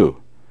animals, too,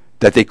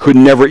 that they could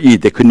never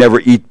eat. They could never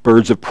eat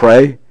birds of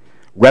prey,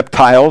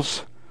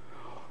 reptiles,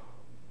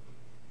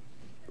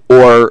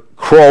 or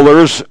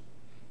crawlers.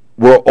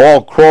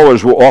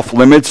 Crawlers were off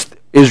limits.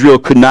 Israel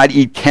could not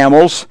eat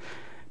camels.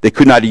 They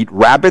could not eat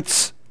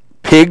rabbits,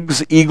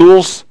 pigs,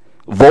 eagles,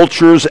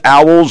 vultures,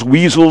 owls,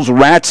 weasels,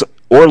 rats,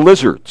 or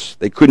lizards.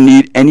 They couldn't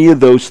eat any of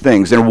those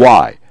things. And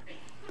why?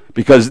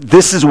 Because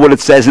this is what it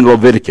says in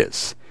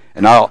Leviticus.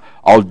 And I'll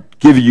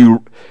give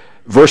you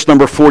verse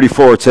number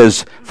 44. It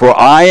says, "For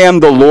I am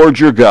the Lord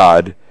your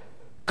God.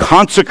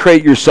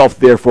 Consecrate yourself,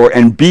 therefore,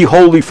 and be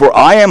holy, for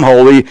I am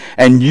holy,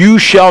 and you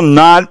shall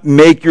not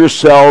make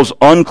yourselves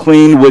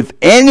unclean with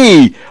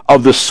any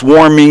of the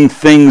swarming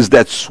things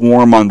that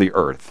swarm on the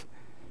earth."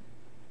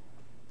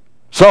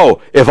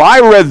 So, if I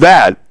read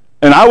that,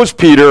 and I was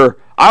Peter,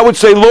 I would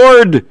say,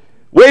 "Lord,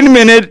 wait a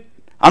minute,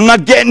 I'm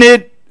not getting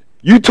it.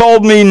 You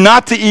told me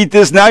not to eat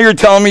this, now you're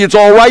telling me it's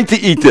all right to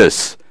eat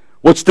this.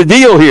 What's the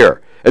deal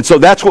here?" And so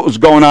that's what was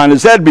going on in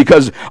his head,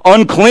 because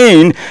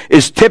unclean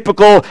is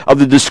typical of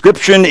the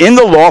description in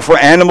the law for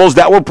animals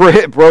that were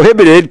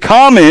prohibited.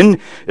 Common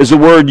is a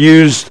word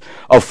used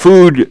of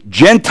food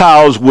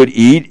Gentiles would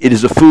eat. It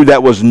is a food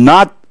that was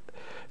not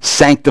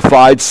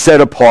sanctified, set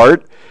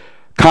apart,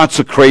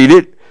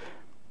 consecrated,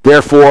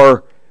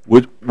 therefore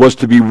was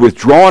to be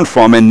withdrawn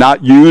from and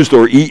not used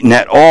or eaten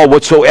at all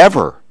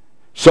whatsoever.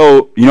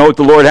 So you know what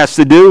the Lord has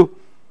to do?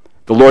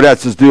 The Lord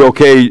has to do,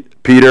 okay,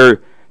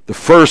 Peter, the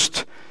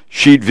first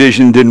sheet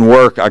vision didn't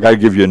work. I got to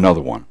give you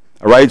another one.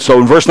 All right? So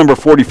in verse number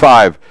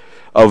 45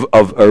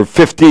 or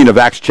 15 of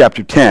Acts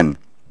chapter 10,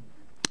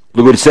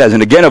 look what it says.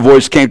 And again a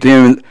voice came to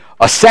him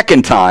a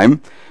second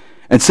time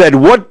and said,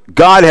 what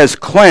God has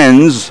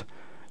cleansed,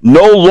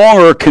 no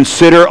longer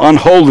consider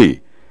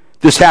unholy.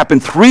 This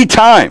happened 3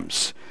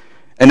 times.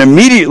 And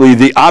immediately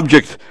the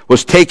object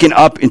was taken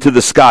up into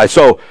the sky.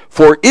 So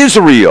for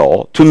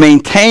Israel to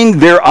maintain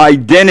their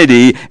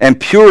identity and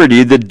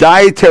purity, the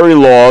dietary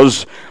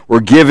laws were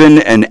given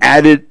and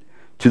added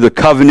to the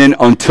covenant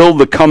until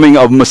the coming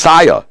of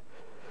Messiah.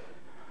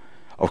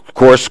 Of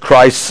course,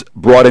 Christ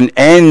brought an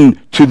end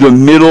to the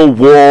middle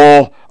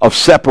wall of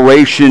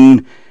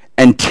separation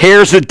and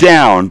tears it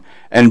down.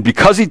 And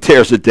because he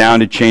tears it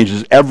down, it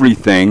changes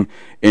everything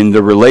in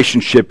the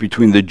relationship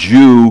between the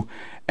Jew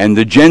and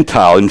the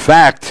Gentile. In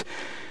fact,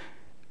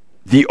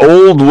 the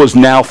old was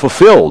now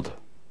fulfilled.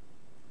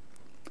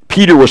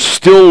 Peter was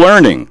still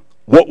learning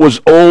what was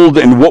old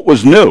and what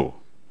was new.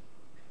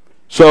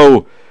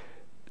 So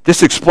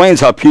this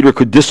explains how Peter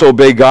could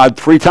disobey God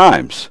 3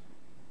 times.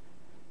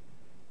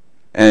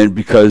 And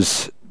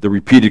because the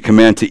repeated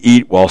command to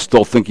eat while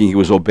still thinking he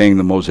was obeying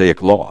the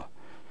Mosaic law.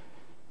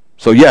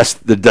 So yes,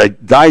 the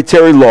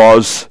dietary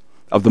laws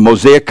of the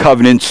Mosaic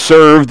covenant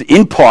served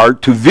in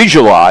part to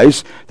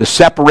visualize the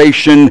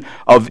separation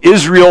of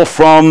Israel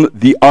from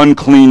the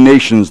unclean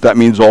nations. That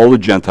means all the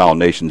Gentile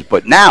nations.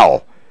 But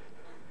now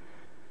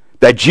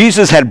that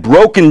Jesus had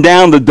broken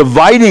down the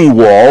dividing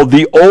wall,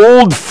 the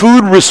old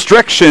food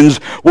restrictions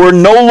were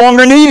no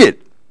longer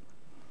needed.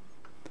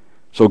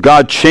 So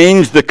God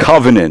changed the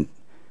covenant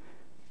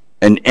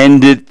and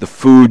ended the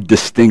food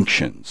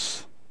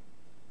distinctions.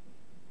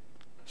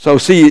 So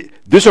see,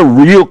 there's a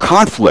real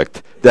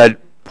conflict that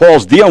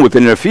Paul's dealing with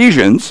in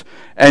Ephesians,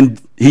 and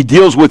he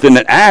deals with it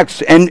in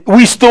Acts, and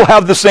we still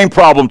have the same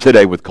problem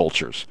today with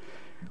cultures,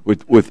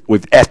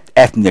 with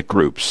ethnic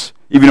groups,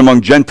 even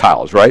among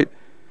Gentiles, right?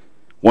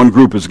 One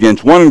group is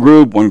against one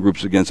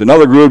group's against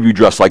another group. You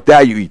dress like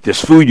that, you eat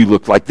this food, you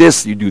look like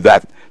this, you do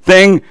that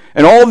thing.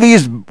 And all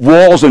these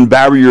walls and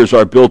barriers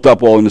are built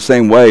up all in the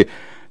same way.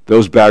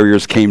 Those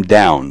barriers came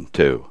down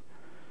too.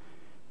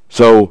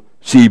 So,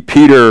 see,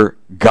 Peter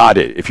got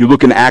it. If you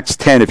look in Acts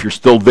 10, if you're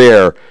still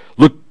there,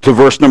 look to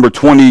verse number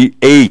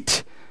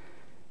 28.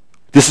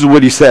 This is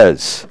what he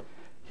says.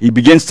 He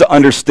begins to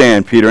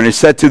understand, Peter, and he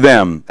said to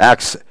them,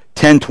 Acts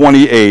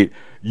 10:28,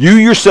 you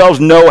yourselves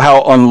know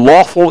how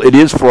unlawful it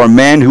is for a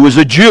man who is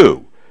a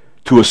Jew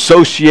to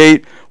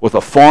associate with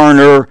a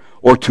foreigner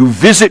or to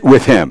visit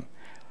with him.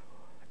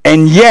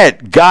 And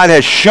yet God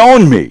has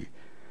shown me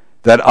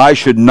that I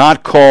should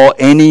not call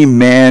any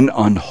man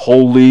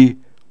unholy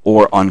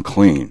or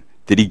unclean.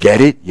 Did he get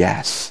it?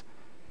 Yes.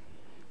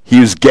 He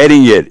was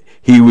getting it.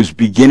 He was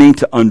beginning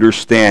to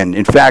understand.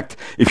 In fact,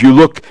 if you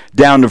look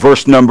down to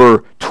verse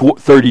number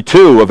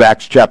 32 of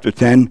Acts chapter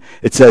 10,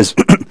 it says,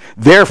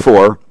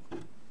 therefore,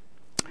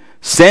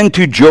 send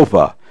to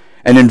Joppa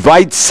and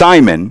invite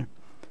Simon,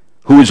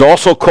 who is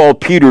also called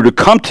Peter, to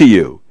come to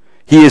you.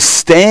 He is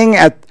staying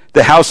at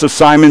the house of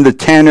Simon the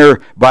tanner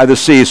by the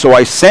sea. So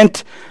I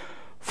sent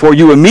for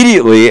you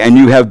immediately, and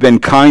you have been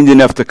kind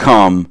enough to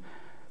come.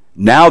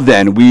 Now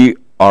then, we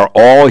are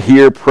all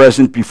here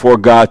present before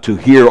God to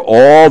hear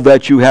all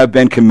that you have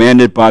been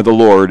commanded by the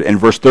Lord. And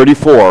verse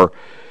 34,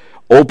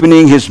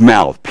 opening his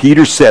mouth,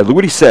 Peter said, look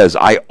what he says,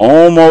 I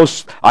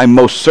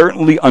most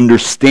certainly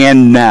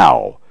understand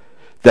now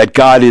that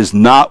God is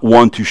not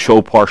one to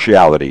show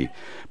partiality,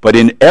 but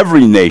in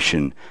every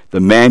nation, the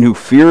man who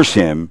fears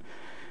him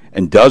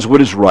and does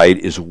what is right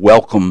is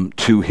welcome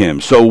to him.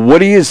 So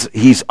what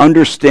he's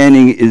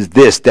understanding is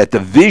this, that the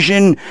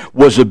vision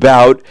was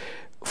about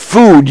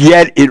food,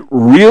 yet it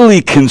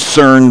really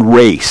concerned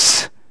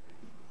race.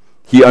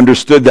 He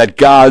understood that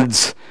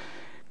God's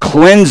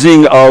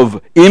cleansing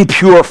of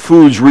impure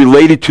foods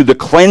related to the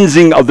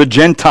cleansing of the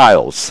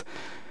Gentiles.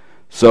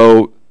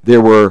 So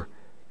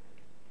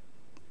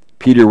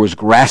Peter was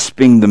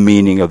grasping the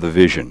meaning of the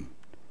vision,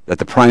 that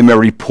the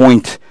primary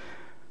point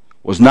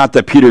was not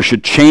that Peter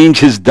should change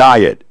his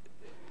diet,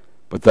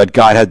 but that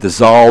God had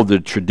dissolved the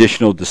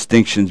traditional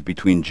distinctions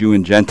between Jew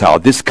and Gentile.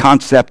 This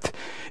concept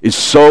is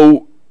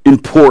so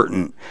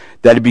important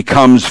that it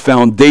becomes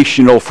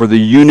foundational for the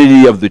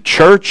unity of the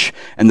church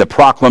and the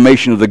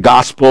proclamation of the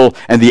gospel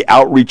and the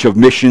outreach of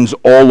missions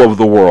all over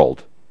the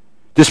world.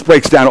 This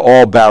breaks down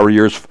all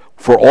barriers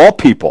for all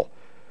people.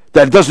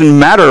 That it doesn't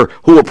matter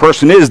who a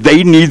person is,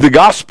 they need the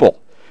gospel.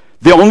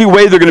 The only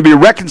way they're going to be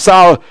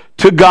reconciled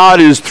to God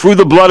is through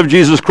the blood of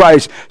Jesus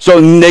Christ. So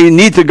they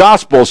need the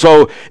gospel.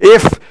 So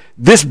if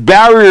this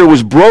barrier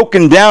was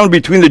broken down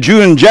between the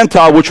Jew and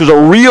Gentile, which was a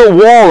real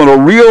wall and a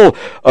real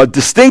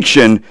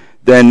distinction,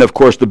 then, of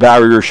course, the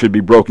barrier should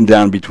be broken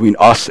down between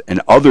us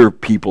and other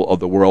people of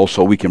the world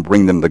so we can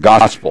bring them the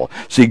gospel.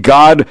 See,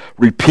 God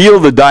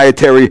repealed the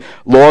dietary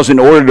laws in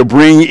order to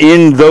bring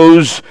in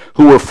those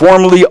who were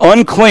formerly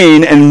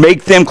unclean and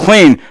make them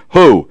clean.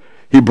 Who?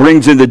 He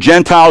brings in the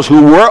Gentiles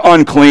who were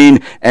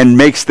unclean and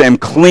makes them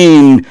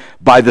clean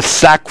by the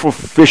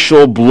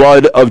sacrificial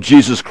blood of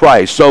Jesus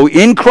Christ. So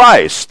in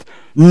Christ,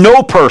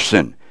 no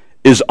person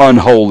is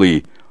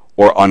unholy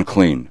or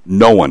unclean.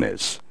 No one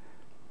is.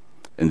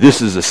 And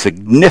this is a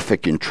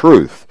significant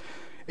truth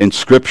in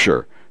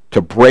Scripture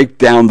to break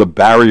down the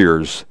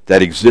barriers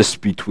that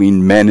exist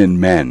between men and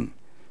men.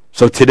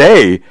 So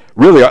today,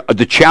 really,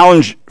 the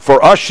challenge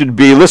for us should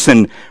be,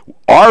 listen,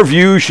 our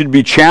view should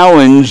be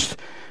challenged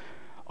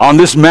on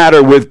this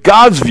matter with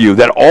God's view,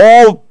 that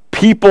all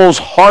people's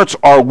hearts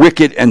are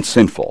wicked and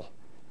sinful.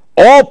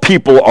 All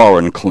people are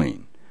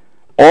unclean.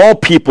 All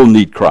people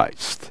need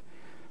Christ.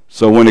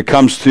 So when it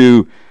comes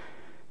to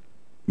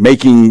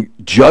making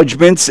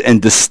judgments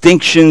and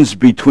distinctions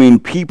between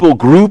people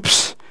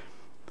groups,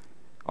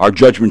 our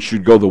judgment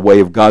should go the way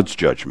of God's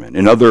judgment.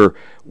 In other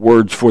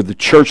words, for the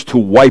church to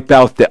wipe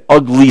out the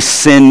ugly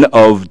sin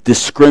of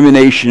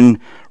discrimination,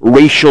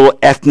 racial,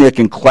 ethnic,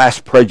 and class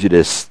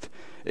prejudice,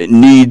 it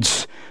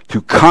needs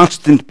to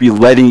constantly be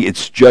letting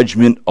its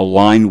judgment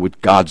align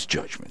with God's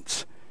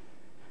judgments.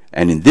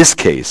 And in this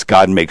case,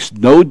 God makes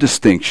no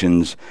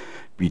distinctions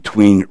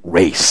between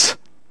race.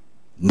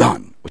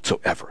 None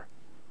whatsoever.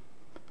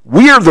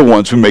 We are the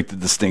ones who make the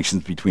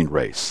distinctions between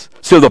race.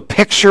 So the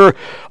picture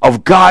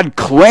of God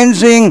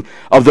cleansing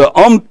of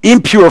the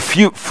impure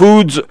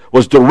foods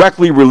was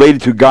directly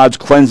related to God's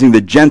cleansing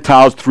the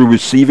Gentiles through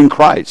receiving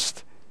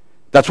Christ.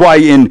 That's why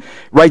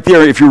right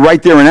there, if you're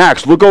right there in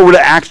Acts, look over to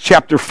Acts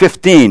chapter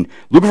 15.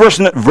 Look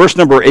at verse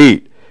number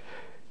 8.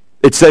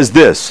 It says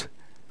this.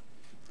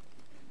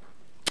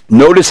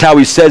 Notice how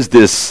he says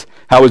this,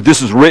 how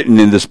this is written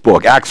in this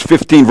book. Acts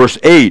 15 verse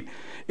 8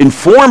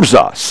 informs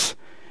us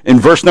in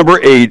verse number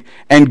 8,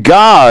 and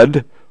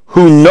God,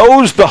 who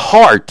knows the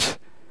heart,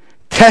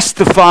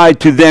 testified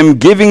to them,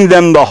 giving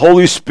them the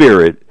Holy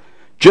Spirit,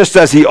 just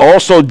as he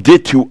also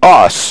did to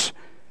us.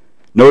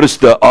 Notice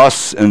the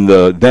us and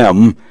the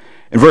them.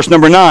 In verse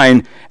number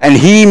 9, and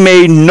he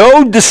made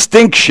no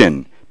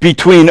distinction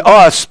between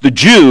us, the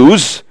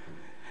Jews,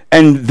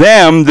 and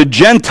them, the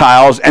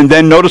Gentiles, and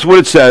then notice what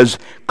it says,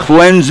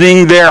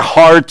 cleansing their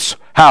hearts,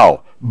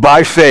 how?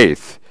 By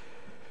faith.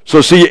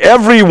 So see,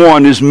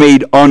 everyone is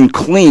made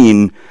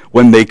unclean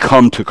when they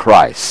come to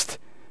Christ.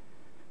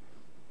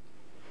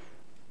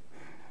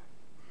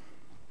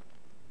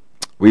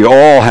 We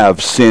all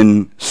have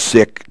sin,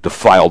 sick,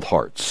 defiled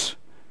hearts.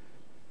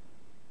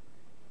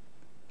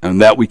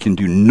 And that we can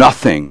do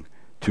nothing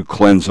to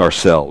cleanse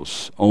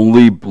ourselves.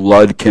 Only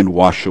blood can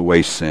wash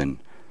away sin.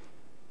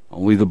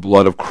 Only the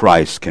blood of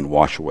Christ can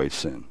wash away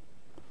sin.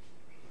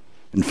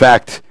 In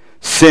fact,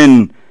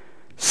 sin,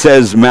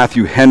 says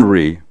Matthew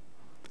Henry,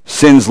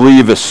 sins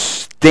leave a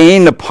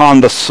stain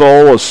upon the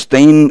soul, a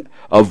stain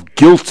of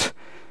guilt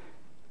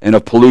and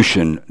of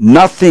pollution.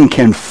 Nothing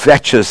can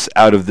fetch us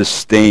out of this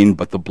stain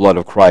but the blood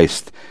of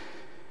Christ.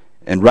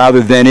 And rather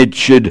than it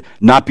should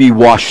not be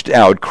washed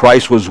out,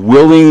 Christ was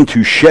willing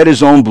to shed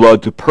his own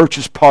blood to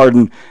purchase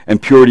pardon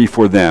and purity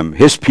for them,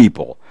 his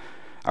people.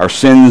 Our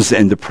sins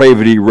and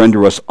depravity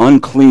render us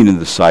unclean in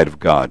the sight of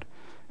God.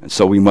 And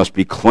so we must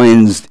be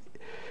cleansed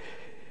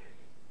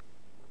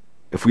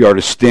if we are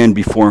to stand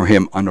before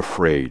him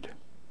unafraid.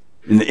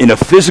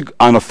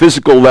 On a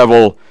physical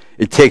level,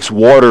 it takes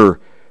water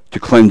to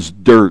cleanse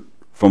dirt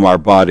from our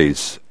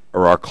bodies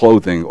or our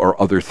clothing or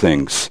other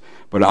things.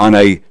 But on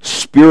a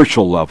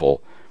spiritual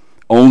level,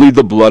 only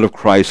the blood of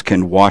Christ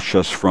can wash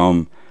us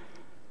from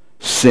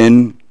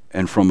sin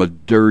and from a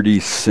dirty,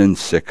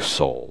 sin-sick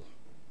soul.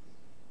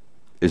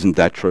 Isn't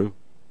that true?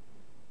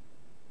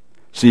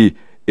 See,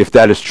 if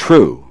that is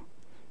true,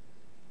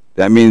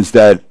 that means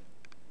that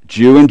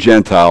Jew and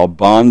Gentile,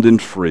 bond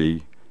and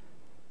free,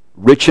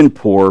 rich and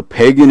poor,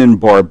 pagan and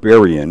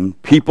barbarian,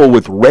 people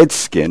with red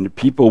skin,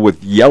 people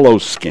with yellow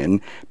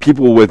skin,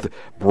 people with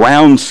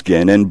brown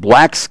skin and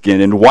black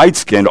skin and white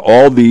skin,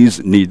 all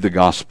these need the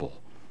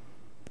gospel.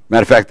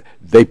 Matter of fact,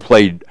 they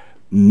played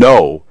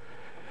no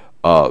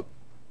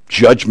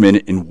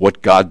judgment in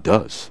what God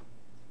does.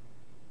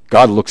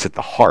 God looks at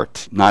the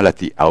heart, not at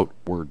the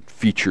outward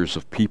features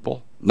of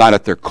people, not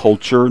at their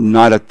culture,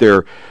 not at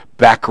their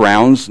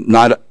backgrounds,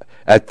 not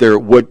at their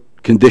what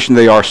condition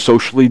they are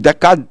socially.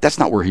 That's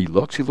not where he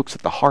looks. He looks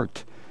at the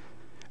heart.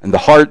 And the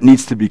heart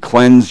needs to be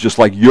cleansed just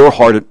like your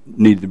heart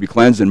needed to be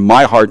cleansed and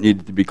my heart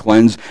needed to be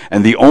cleansed.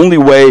 And the only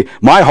way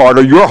my heart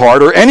or your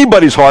heart or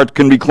anybody's heart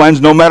can be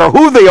cleansed, no matter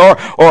who they are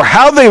or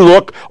how they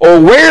look or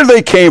where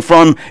they came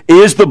from,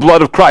 is the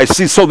blood of Christ.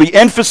 See, so the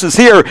emphasis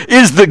here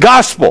is the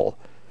gospel.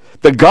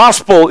 The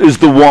gospel is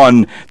the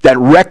one that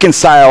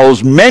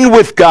reconciles men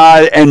with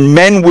God and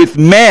men with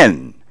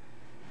men.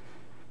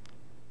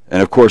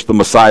 And of course, the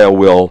Messiah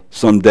will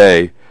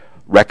someday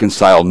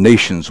reconcile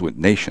nations with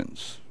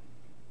nations.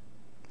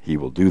 he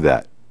will do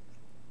that.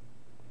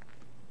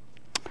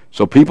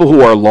 So people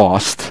who are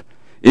lost,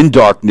 in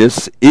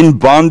darkness, in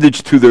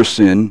bondage to their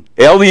sin,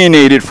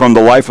 alienated from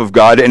the life of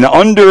God, and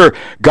under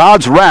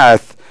God's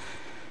wrath,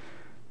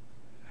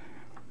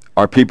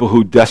 are people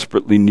who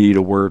desperately need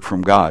a word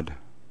from God.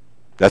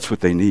 That's what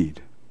they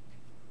need.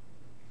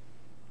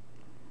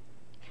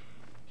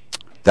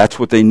 That's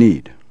what they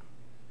need.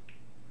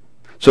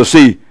 So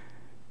see,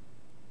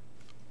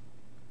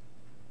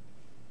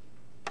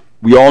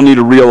 we all need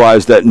to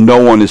realize that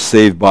no one is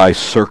saved by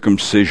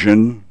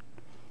circumcision,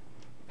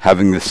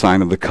 having the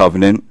sign of the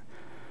covenant.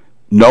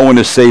 No one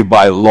is saved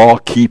by law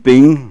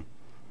keeping,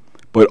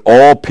 but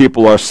all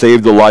people are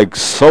saved alike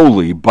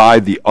solely by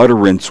the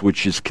utterance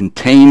which is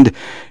contained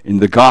in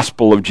the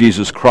gospel of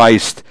Jesus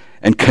Christ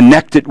and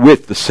connected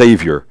with the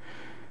Savior.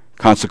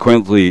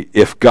 Consequently,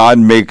 if God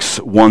makes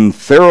one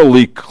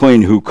thoroughly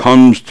clean who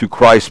comes to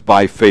Christ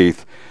by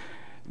faith,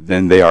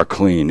 then they are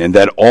clean. And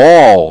that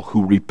all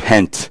who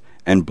repent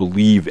and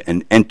believe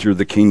and enter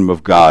the kingdom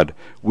of God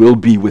will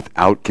be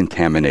without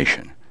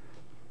contamination.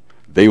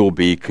 They will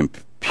be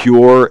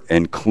pure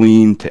and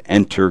clean to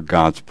enter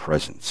God's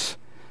presence.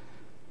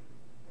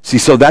 See,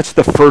 so that's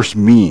the first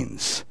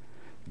means.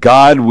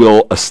 God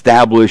will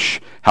establish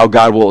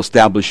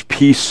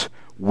peace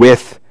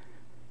with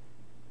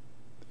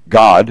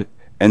God,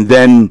 and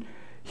then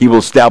he will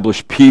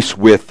establish peace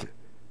with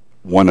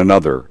one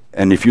another.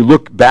 And if you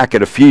look back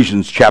at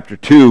Ephesians chapter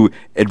 2,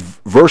 at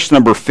verse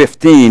number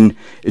 15,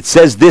 it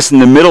says this in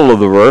the middle of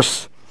the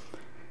verse.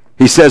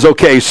 He says,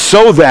 okay,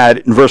 so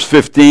that, in verse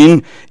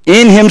 15,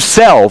 in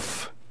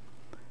himself,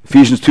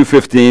 Ephesians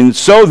 2:15,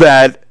 so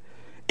that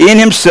in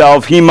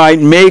himself he might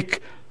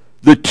make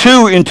the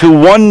two into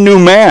one new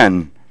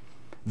man,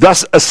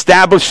 thus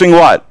establishing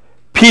what?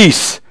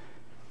 Peace.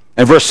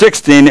 And verse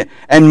 16,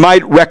 and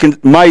might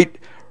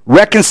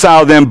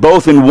reconcile them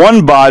both in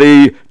one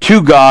body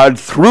to God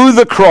through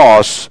the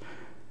cross,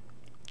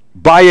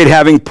 by it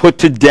having put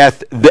to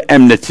death the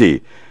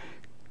enmity.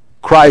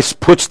 Christ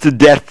puts to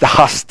death the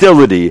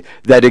hostility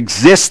that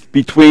exists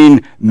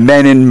between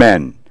men and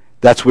men.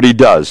 That's what he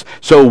does.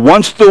 So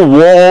once the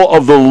wall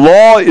of the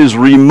law is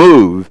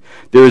removed,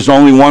 there is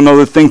only one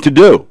other thing to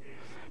do.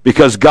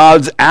 Because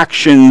God's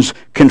actions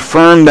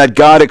confirm that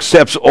God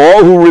accepts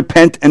all who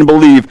repent and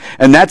believe.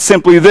 And that's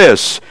simply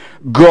this: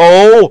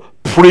 go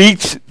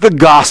preach the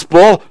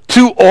gospel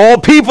to all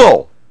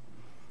people,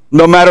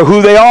 no matter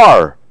who they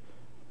are.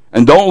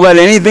 And don't let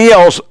anything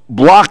else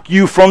block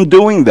you from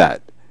doing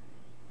that.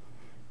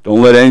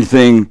 Don't let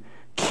anything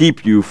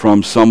keep you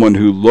from someone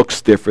who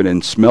looks different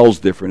and smells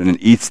different and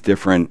eats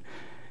different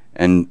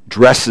and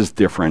dresses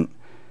different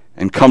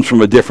and comes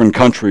from a different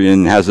country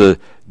and has a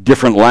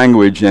different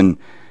language and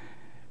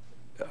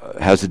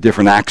has a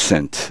different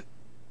accent.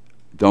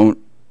 Don't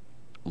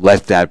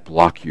let that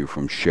block you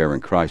from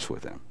sharing Christ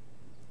with them.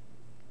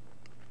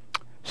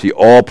 See,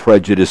 all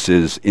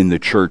prejudices in the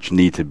church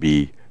need to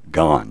be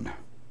gone.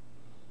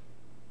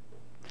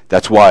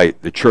 That's why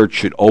the church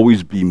should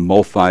always be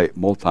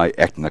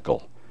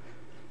multi-ethnical.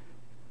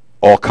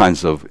 All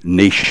kinds of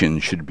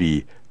nations should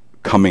be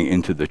coming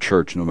into the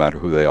church, no matter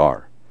who they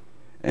are,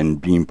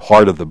 and being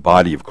part of the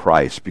body of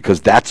Christ,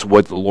 because that's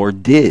what the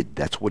Lord did.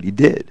 That's what he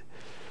did.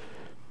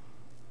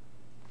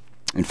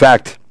 In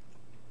fact,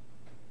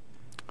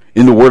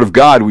 in the Word of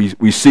God,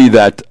 we see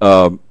that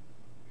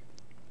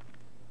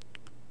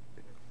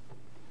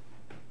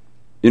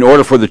in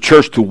order for the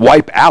church to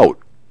wipe out,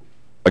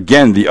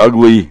 again, the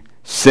ugly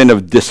sin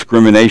of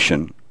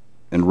discrimination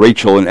and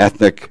racial and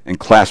ethnic and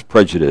class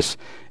prejudice,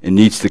 it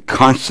needs to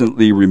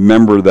constantly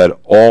remember that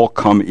all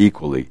come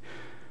equally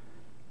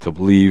to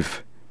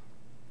believe,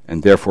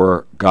 and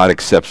therefore God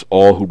accepts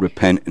all who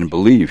repent and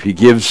believe. He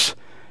gives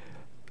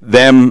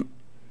them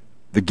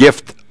the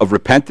gift of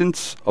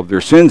repentance of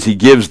their sins. He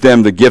gives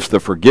them the gift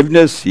of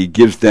forgiveness. He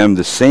gives them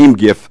the same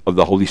gift of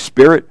the Holy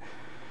Spirit.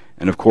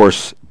 And of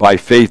course, by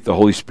faith, the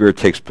Holy Spirit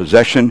takes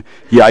possession.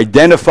 He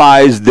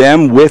identifies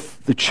them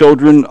with the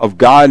children of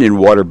God in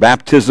water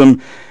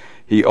baptism.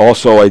 He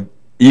also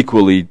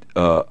equally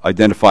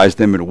identifies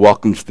them and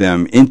welcomes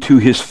them into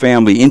his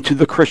family, into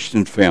the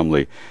Christian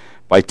family,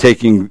 by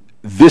taking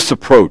this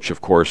approach,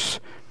 of course.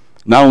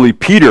 Not only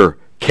Peter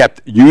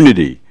kept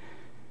unity,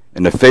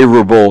 and a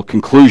favorable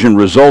conclusion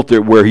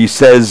resulted where he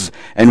says,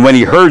 and when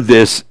he heard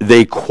this,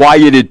 they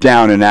quieted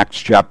down in Acts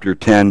chapter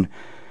 10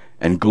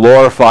 and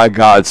glorified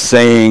God,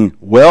 saying,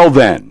 well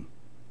then,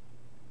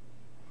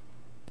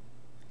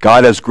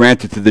 God has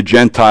granted to the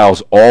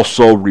Gentiles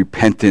also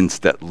repentance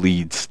that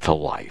leads to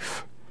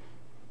life.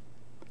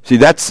 See,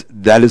 that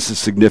is a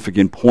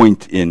significant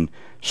point in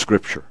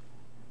Scripture,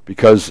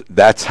 because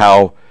that's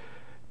how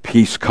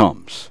peace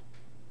comes.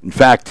 In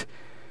fact,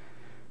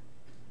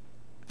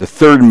 the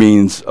third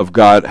means of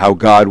God, how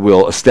God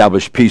will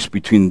establish peace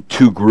between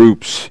two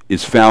groups,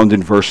 is found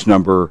in verse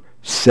number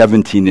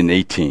 17 and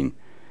 18.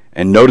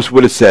 And notice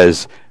what it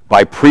says: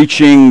 by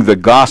preaching the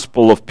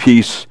gospel of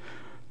peace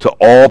to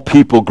all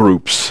people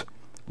groups.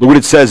 Look what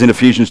it says in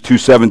Ephesians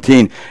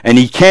 2:17. And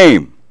he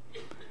came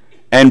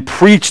and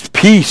preached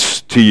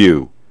peace to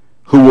you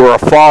who were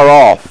afar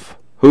off.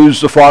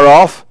 Who's afar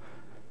off?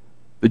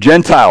 The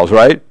Gentiles,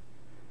 right?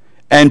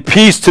 And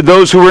peace to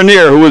those who were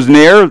near. Who was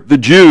near? The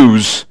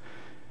Jews.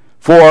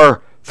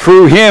 For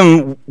through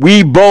him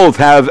we both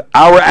have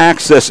our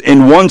access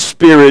in one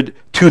spirit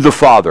to the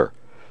Father.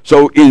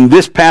 So in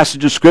this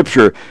passage of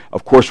Scripture,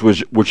 of course,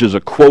 which is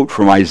a quote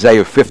from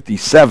Isaiah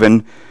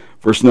 57,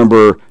 verse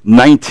number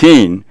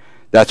 19,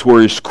 that's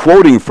where he's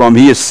quoting from.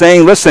 He is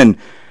saying, listen,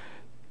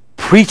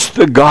 preach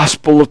the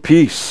gospel of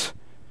peace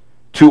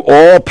to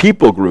all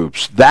people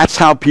groups. That's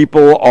how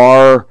people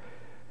are,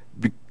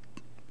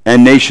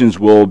 and nations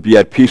will be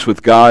at peace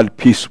with God,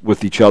 peace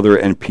with each other,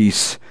 and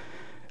peace.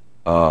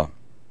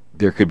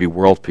 There could be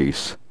world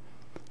peace.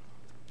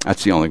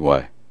 That's the only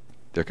way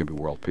there could be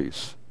world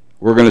peace.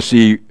 We're going to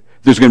see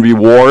there's going to be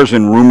wars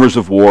and rumors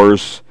of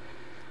wars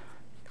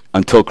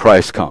until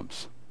Christ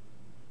comes.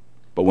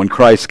 But when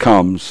Christ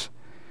comes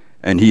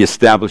and he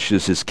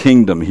establishes his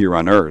kingdom here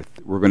on earth,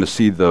 we're going to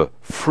see the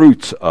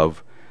fruits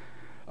of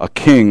a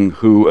king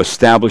who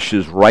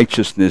establishes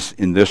righteousness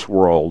in this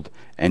world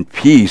and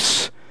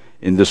peace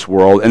in this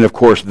world. And of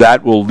course,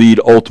 that will lead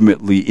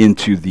ultimately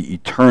into the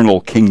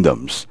eternal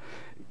kingdoms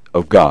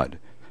of God.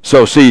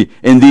 So see,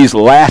 in these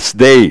last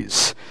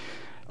days,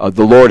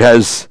 the Lord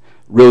has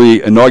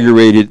really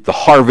inaugurated the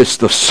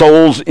harvest of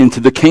souls into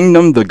the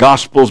kingdom. The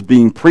gospel's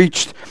being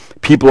preached.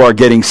 People are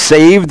getting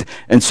saved.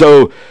 And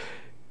so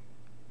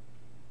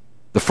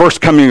the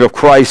first coming of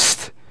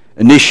Christ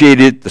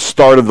initiated the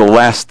start of the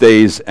last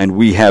days, and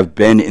we have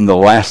been in the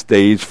last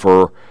days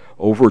for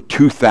over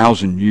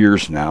 2,000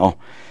 years now.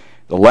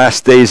 The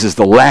last days is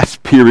the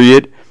last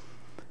period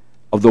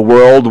of the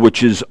world,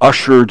 which is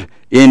ushered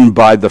in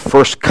by the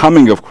first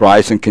coming of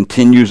Christ and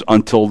continues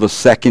until the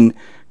second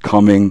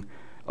coming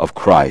of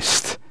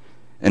Christ.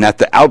 And at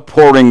the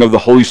outpouring of the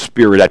Holy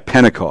Spirit at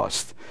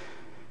Pentecost,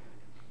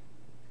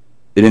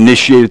 it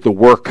initiated the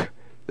work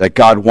that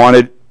God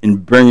wanted in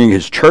bringing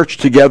his church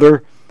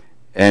together.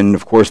 And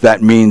of course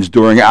that means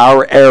during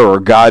our era,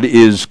 God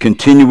is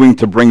continuing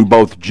to bring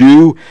both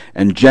Jew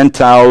and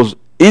Gentiles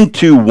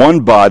into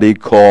one body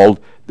called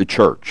the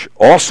church.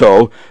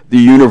 Also, the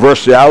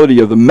universality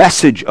of the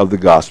message of the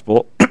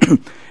gospel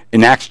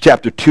in Acts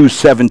chapter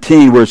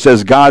 2:17, where it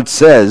says, God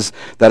says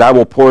that I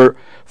will pour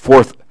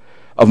forth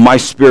of my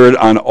spirit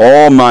on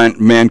all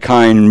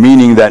mankind,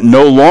 meaning that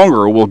no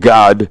longer will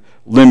God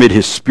limit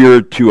his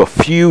spirit to a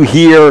few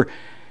here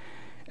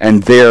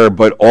and there,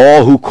 but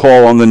all who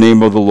call on the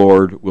name of the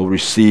Lord will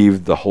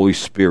receive the Holy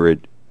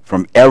Spirit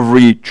from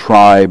every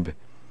tribe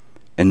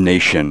and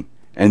nation.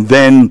 And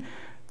then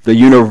the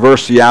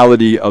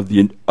universality of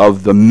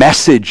the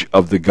message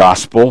of the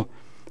gospel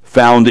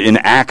found in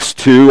Acts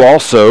 2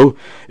 also.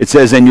 It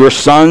says, and your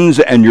sons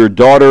and your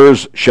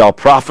daughters shall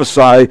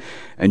prophesy,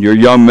 and your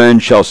young men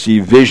shall see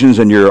visions,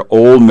 and your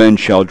old men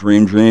shall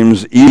dream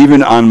dreams.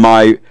 Even on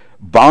my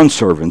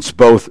bondservants,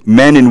 both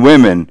men and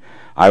women,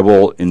 I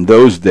will in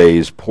those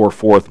days pour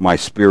forth my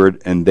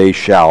spirit, and they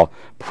shall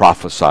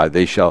prophesy.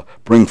 They shall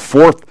bring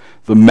forth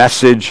the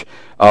message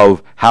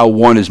of how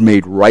one is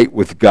made right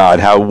with God,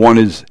 how one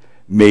is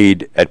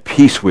made at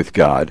peace with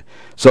God.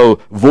 So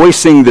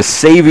voicing the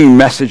saving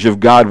message of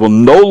God will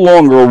no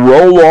longer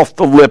roll off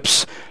the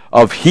lips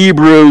of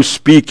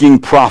Hebrew-speaking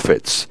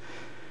prophets,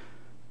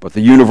 but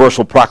the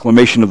universal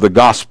proclamation of the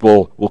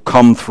gospel will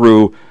come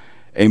through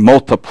a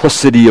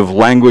multiplicity of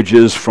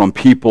languages from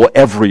people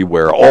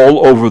everywhere,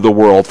 all over the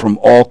world, from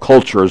all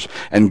cultures,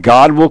 and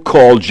God will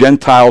call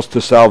Gentiles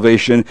to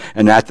salvation,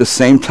 and at the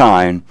same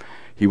time,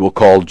 he will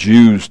call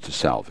Jews to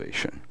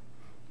salvation.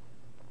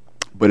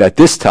 But at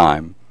this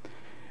time,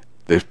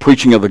 the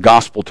preaching of the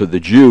gospel to the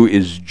Jew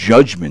is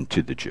judgment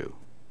to the Jew,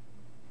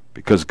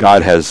 because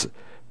God has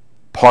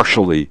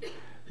partially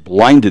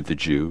blinded the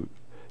Jew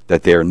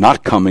that they are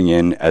not coming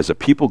in as a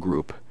people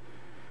group.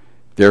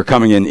 They're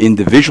coming in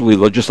individually,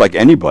 just like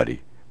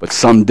anybody. But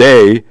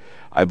someday,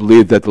 I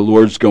believe that the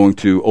Lord's going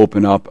to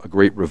open up a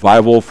great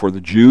revival for the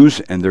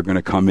Jews, and they're going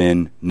to come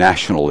in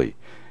nationally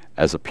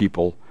as a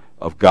people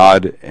of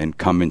God and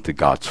come into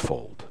God's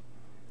fold.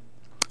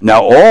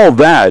 Now, all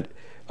that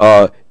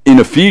in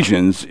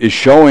Ephesians is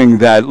showing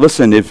that,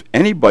 listen, if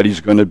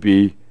anybody's going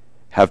to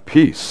have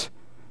peace,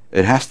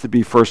 it has to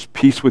be first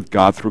peace with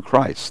God through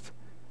Christ.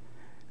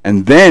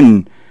 And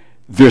then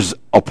there's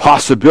a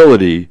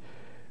possibility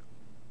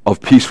of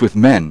peace with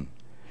men,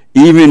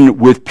 even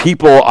with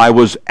people I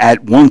was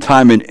at one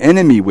time an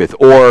enemy with,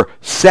 or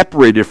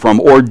separated from,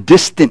 or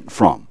distant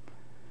from,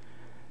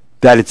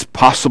 that it's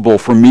possible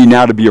for me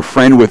now to be a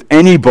friend with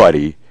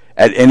anybody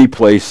at any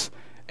place,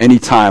 any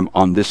time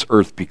on this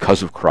earth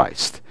because of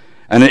Christ.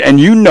 And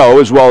you know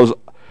as well as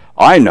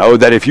I know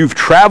that if you've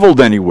traveled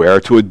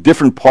anywhere to a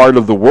different part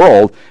of the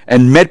world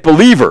and met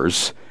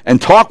believers and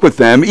talked with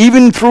them,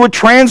 even through a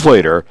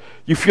translator,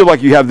 you feel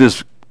like you have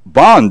this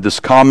bond,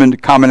 this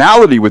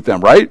commonality with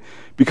them, right?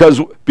 Because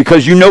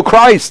you know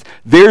Christ.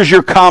 There's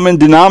your common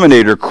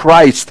denominator.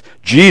 Christ,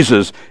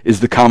 Jesus, is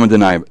the common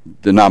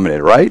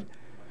denominator, right?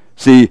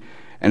 See,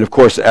 and of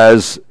course,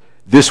 as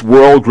this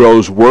world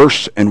grows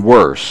worse and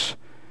worse,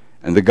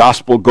 And the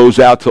gospel goes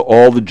out to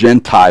all the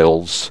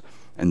Gentiles,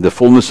 and the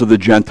fullness of the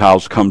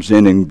Gentiles comes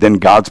in, and then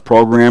God's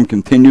program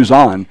continues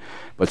on.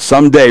 But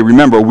someday,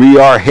 remember, we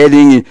are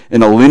heading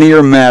in a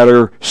linear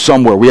manner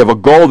somewhere. We have a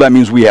goal, that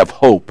means we have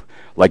hope,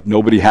 like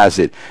nobody has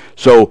it.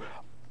 So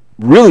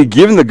really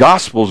giving the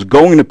gospel is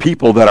going to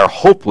people that are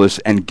hopeless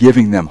and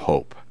giving them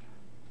hope.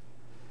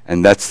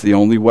 And that's the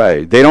only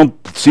way. They don't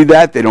see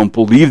that. They don't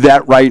believe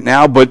that right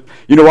now. But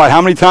you know what?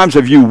 How many times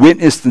have you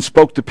witnessed and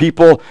spoke to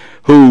people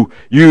who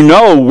you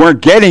know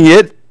weren't getting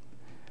it,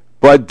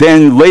 but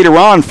then later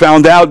on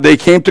found out they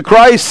came to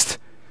Christ?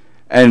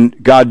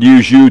 And God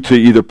used you to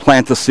either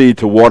plant a seed,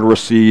 to water a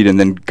seed, and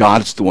then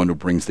God's the one who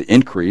brings the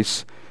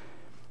increase.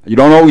 You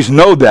don't always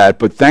know that,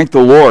 but thank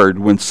the Lord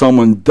when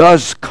someone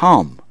does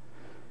come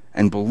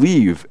and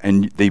believe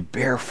and they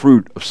bear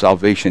fruit of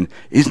salvation.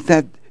 Isn't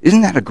that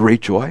a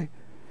great joy?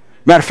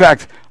 Matter of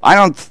fact,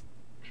 I'm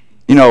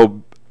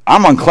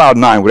on cloud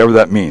nine, whatever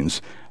that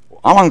means.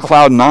 I'm on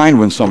cloud nine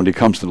when somebody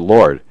comes to the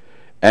Lord.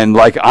 And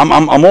like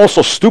I'm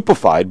also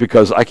stupefied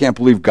because I can't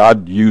believe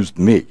God used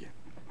me.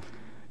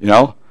 You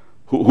know?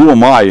 Who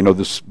am I?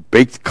 This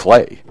baked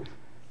clay.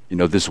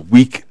 This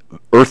weak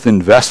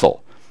earthen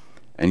vessel.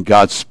 And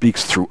God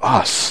speaks through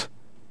us,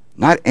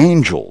 not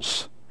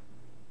angels,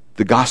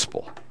 the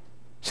gospel.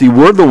 See,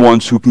 we're the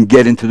ones who can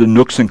get into the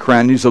nooks and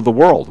crannies of the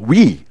world.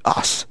 We,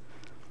 us.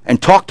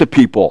 And talk to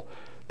people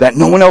that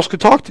no one else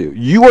could talk to.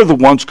 You are the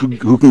ones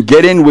who can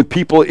get in with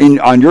people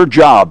on your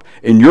job,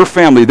 in your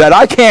family, that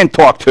I can't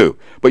talk to,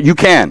 but you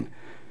can.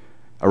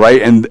 All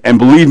right? And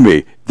believe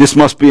me, this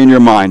must be in your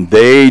mind.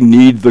 They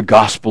need the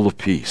gospel of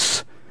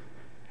peace.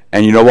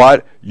 And you know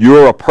what?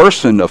 You're a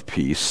person of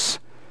peace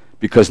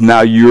because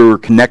now you're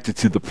connected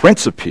to the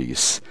Prince of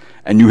Peace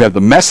and you have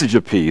the message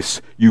of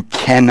peace. You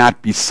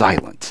cannot be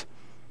silent.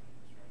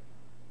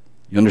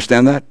 You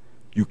understand that?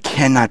 You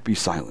cannot be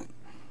silent.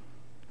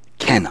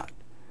 Cannot.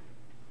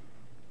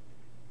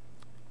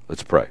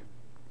 Let's pray.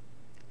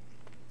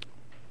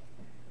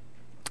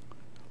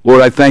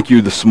 Lord, I thank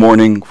you this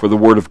morning for the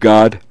Word of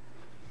God.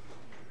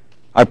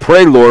 I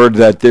pray, Lord,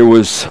 that there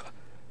was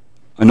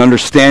an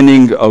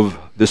understanding of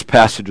this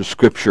passage of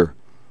Scripture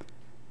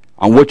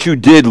on what you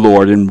did,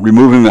 Lord, in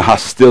removing the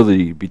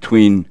hostility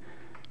between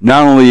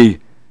not only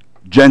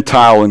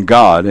Gentile and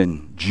God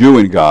and Jew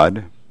and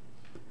God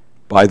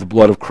by the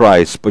blood of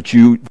Christ, but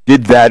you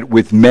did that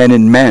with men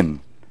and men.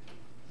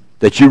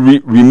 That you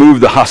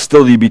removed the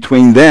hostility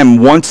between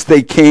them once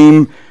they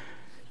came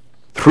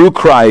through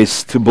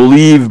Christ to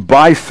believe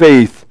by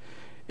faith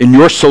in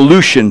your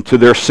solution to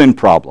their sin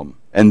problem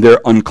and their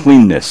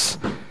uncleanness.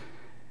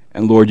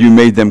 And Lord, you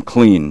made them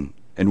clean.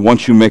 And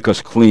once you make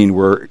us clean,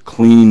 we're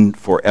clean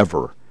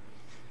forever.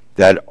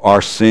 That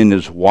our sin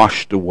is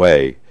washed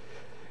away,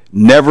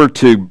 never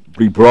to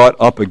be brought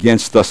up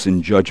against us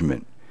in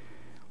judgment.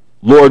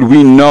 Lord,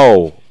 we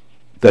know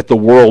that the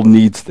world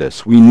needs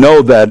this. We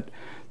know that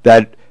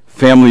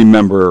family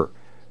member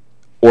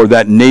or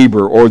that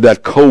neighbor or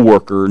that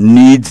coworker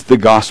needs the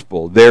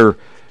gospel. They're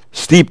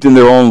steeped in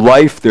their own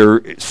life.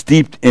 They're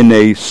steeped in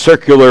a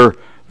circular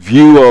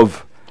view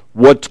of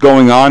what's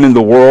going on in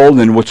the world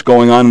and what's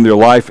going on in their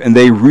life, and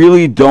they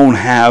really don't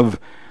have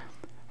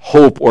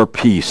hope or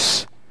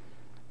peace.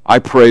 I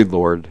pray,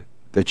 Lord,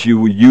 that you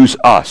would use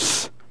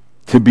us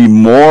to be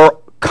more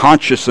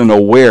conscious and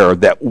aware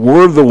that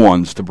we're the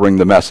ones to bring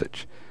the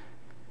message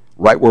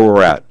right where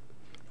we're at,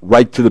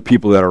 right to the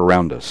people that are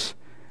around us.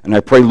 And I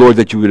pray, Lord,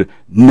 that you would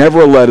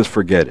never let us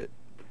forget it.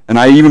 And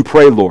I even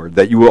pray, Lord,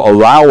 that you will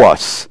allow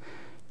us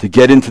to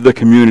get into the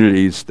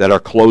communities that are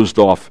closed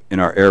off in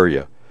our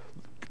area.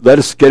 Let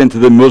us get into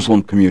the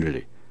Muslim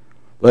community.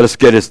 Let us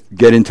get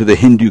into the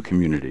Hindu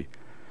community.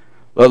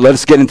 Let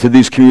us get into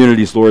these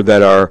communities, Lord,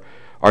 that are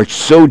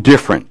so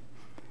different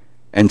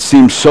and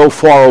seem so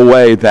far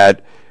away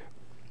that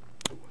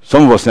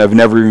some of us have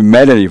never even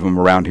met any of them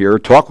around here or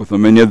talked with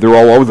them, and yet they're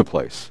all over the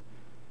place.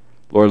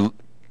 Lord,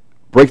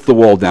 break the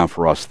wall down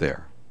for us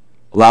there.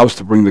 Allow us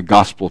to bring the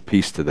gospel of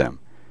peace to them.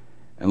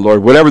 And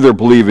Lord, whatever they're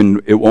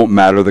believing, it won't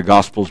matter. The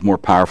gospel is more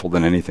powerful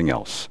than anything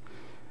else.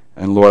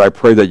 And Lord, I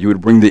pray that you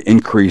would bring the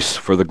increase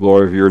for the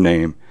glory of your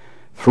name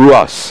through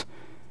us,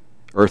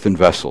 earthen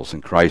vessels.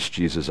 In Christ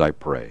Jesus I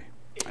pray.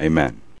 Amen.